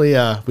 Hopefully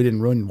we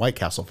didn't ruin White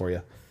Castle for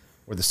you,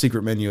 or the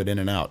secret menu at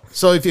In-N-Out.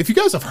 So if you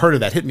guys have heard of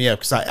that, hit me up,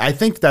 because I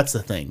think that's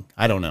the thing.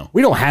 I don't know.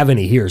 We don't have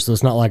any here, so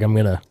it's not like I'm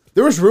gonna.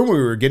 There was rumor we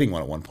were getting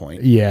one at one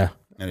point, Yeah.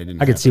 and it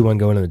didn't I could happen. see one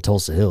going to the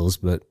Tulsa Hills,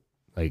 but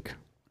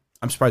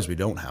I'm surprised we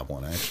don't have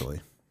one, actually.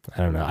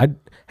 I don't know.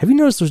 Have you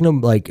noticed there's no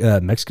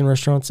Mexican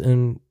restaurants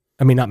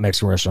not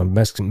Mexican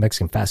restaurants,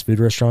 Mexican fast food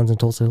restaurants in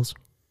Tulsa Hills?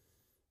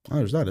 Oh,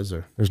 there's not, is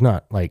there? There's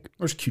not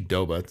There's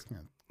Qdoba.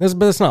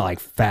 but it's not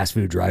fast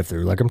food drive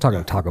through. I'm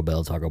talking Taco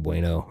Bell, Taco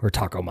Bueno, or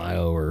Taco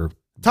Mayo, or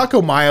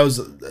Taco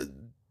Mayo's,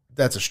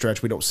 that's a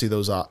stretch. We don't see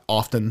those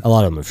often. a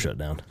lot of them have shut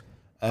down.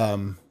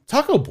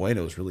 Taco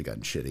Bueno's really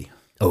gotten shitty.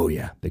 Oh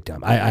yeah, big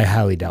time. I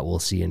highly doubt we'll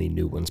see any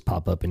new ones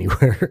pop up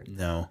anywhere.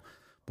 No.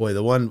 Boy,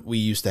 the one we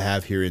used to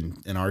have here in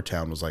our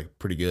town was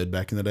pretty good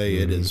back in the day.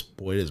 It is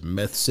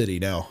meth city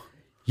now.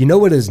 You know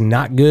what is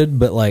not good,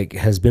 but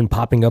has been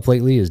popping up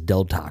lately is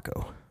Del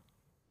Taco.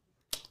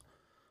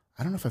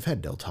 I don't know if I've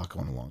had Del Taco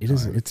in a long It time.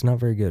 is. It's not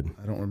very good.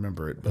 I don't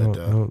remember it, I but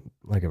don't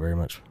like it very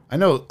much. I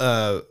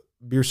know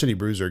Beer City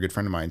Bruiser, a good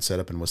friend of mine, set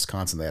up in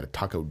Wisconsin. They had a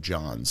Taco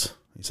John's.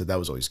 He said that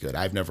was always good.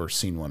 I've never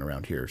seen one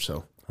around here,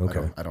 so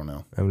Okay. I don't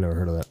know. I've never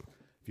heard of that.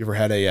 You ever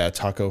had a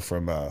taco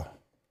from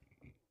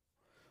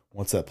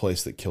what's that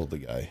place that killed the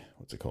guy?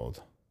 What's it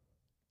called?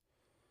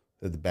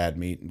 They had the bad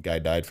meat and guy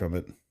died from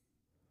it.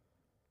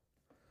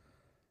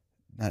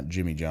 Not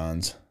Jimmy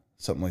John's,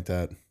 something like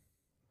that.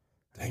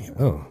 Dang it!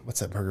 Oh. What's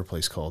that burger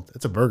place called?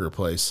 It's a burger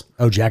place.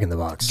 Oh, Jack in the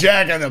Box.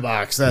 Jack in the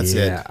Box. That's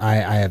it. Yeah, I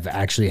have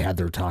actually had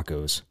their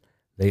tacos.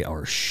 They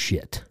are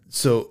shit.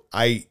 So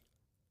I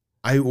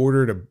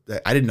ordered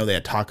I didn't know they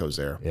had tacos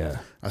there. Yeah.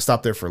 I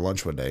stopped there for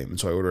lunch one day, and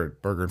so I ordered a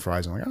burger and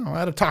fries. I'm like, oh, I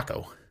had a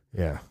taco.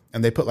 Yeah.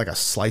 And they put a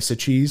slice of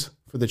cheese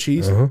for the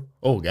cheese.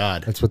 Oh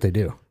God. That's what they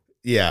do.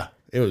 Yeah.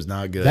 It was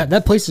not good.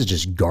 That place is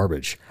just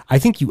garbage. I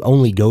think you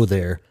only go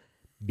there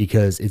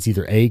because it's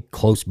either A,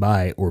 close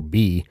by, or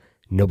B,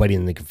 nobody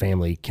in the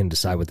family can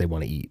decide what they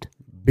want to eat.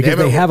 Because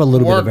they have a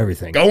little bit of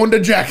everything. Going to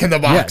Jack in the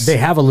Yeah, Box. they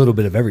have a little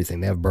bit of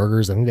everything. They have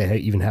burgers. I think they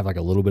even have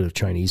a little bit of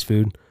Chinese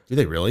food. Do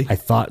they really? I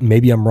thought,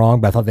 maybe I'm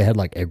wrong, but I thought they had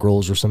egg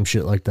rolls or some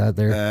shit like that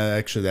there.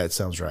 Actually, that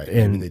sounds right.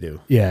 And Maybe they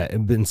do. Yeah,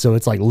 and so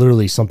it's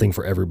literally something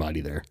for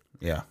everybody there.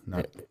 Yeah.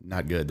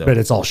 Not good though. But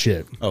it's all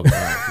shit. Oh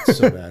God, it's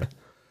so bad.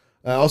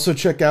 Also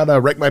check out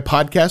Wreck My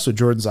Podcast with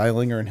Jordan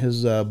Zeilinger and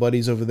his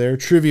buddies over there.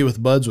 Trivia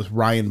with Buds with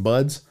Ryan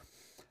Buds.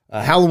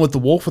 Howlin' with the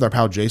Wolf with our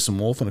pal Jason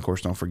Wolf. And of course,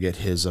 don't forget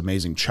his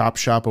amazing Chop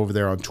Shop over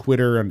there on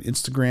Twitter and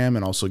Instagram.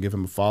 And also give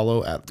him a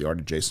follow at The Art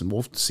of Jason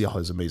Wolf to see all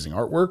his amazing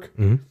artwork.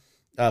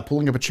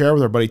 Pulling Up a Chair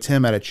with our buddy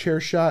Tim at a Chair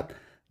Shot.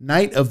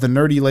 Night of the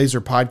Nerdy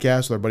Laser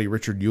Podcast with our buddy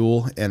Richard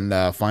Yule. And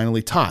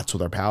finally, Tots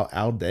with our pal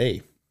Al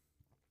Day.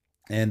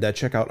 And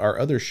check out our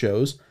other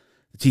shows.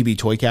 The TB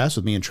Toycast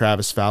with me and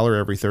Travis Fowler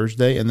every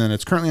Thursday. And then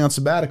it's currently on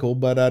sabbatical,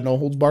 but No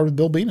Holds Barred with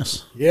Bill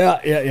Venus. Yeah.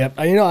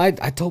 You know, I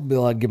told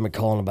Bill I'd give him a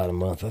call in about a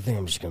month. I think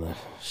I'm just going to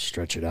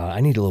stretch it out.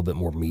 I need a little bit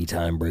more me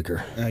time,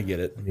 Breaker. I get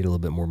it. I need a little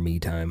bit more me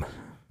time.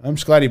 I'm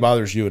just glad he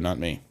bothers you and not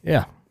me.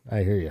 Yeah,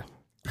 I hear you.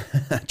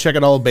 Check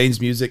out all of Bane's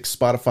music,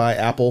 Spotify,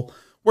 Apple,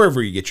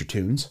 wherever you get your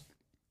tunes.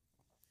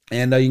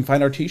 And you can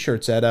find our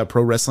t-shirts at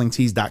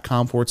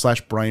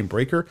prowrestlingtees.com/Brian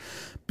Breaker,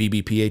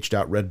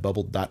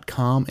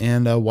 bbph.redbubble.com,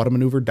 and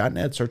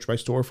whatamaneuver.net. Search by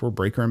store for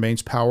Breaker and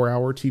Bane's Power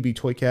Hour, TB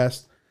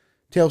Toycast,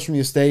 Tales from the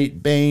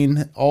Estate,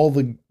 Bane. All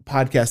the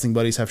podcasting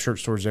buddies have shirt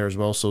stores there as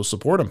well, so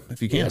support them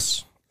if you can.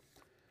 Yes.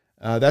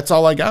 That's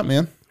all I got,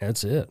 man.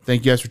 That's it.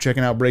 Thank you guys for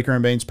checking out Breaker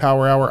and Bane's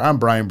Power Hour. I'm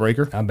Brian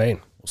Breaker. I'm Bane.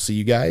 We'll see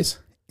you guys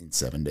in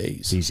 7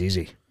 days. Peace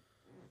easy.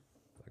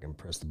 I can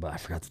press the button. I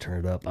forgot to turn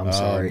it up. I'm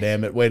sorry.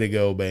 Damn it. Way to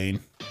go, Bane.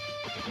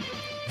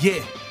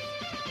 Yeah.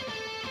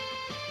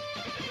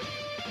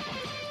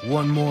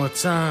 One more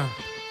time.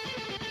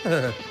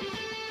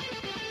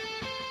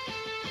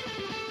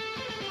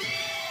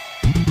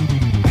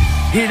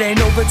 It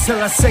ain't over till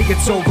I say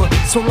it's over.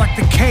 So lock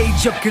the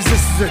cage up, cause this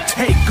is a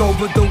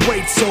takeover. The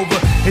wait's over.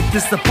 If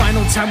this the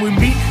final time we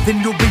meet, then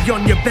you'll be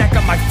on your back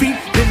on my feet.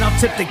 Then I'll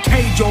tip the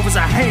cage over as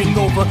a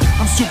hangover.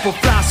 I'm super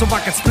fly, so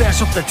I can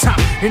splash off the top.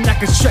 And I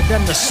can shut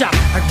down the shop.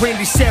 Like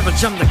Randy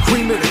Savage, I'm the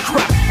cream of the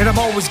crop. And I'm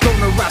always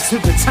gonna rise to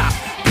the top.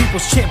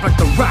 People's champ like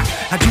The Rock.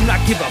 I do not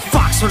give a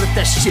fuck, so let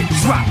that shit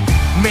drop.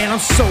 Man, I'm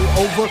so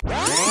over.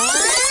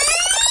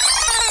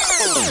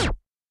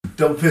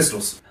 Double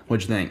pistols.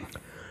 What'd you think?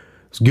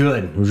 It's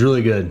good. It was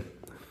really good.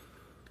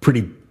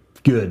 Pretty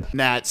good.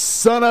 That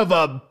son of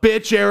a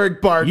bitch,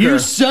 Eric Barker. You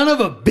son of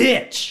a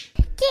bitch!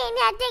 Can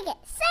I dig it?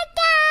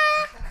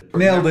 Psycho!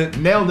 Nailed it.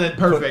 Nailed it.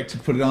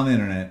 Perfect. Put it on the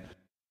internet.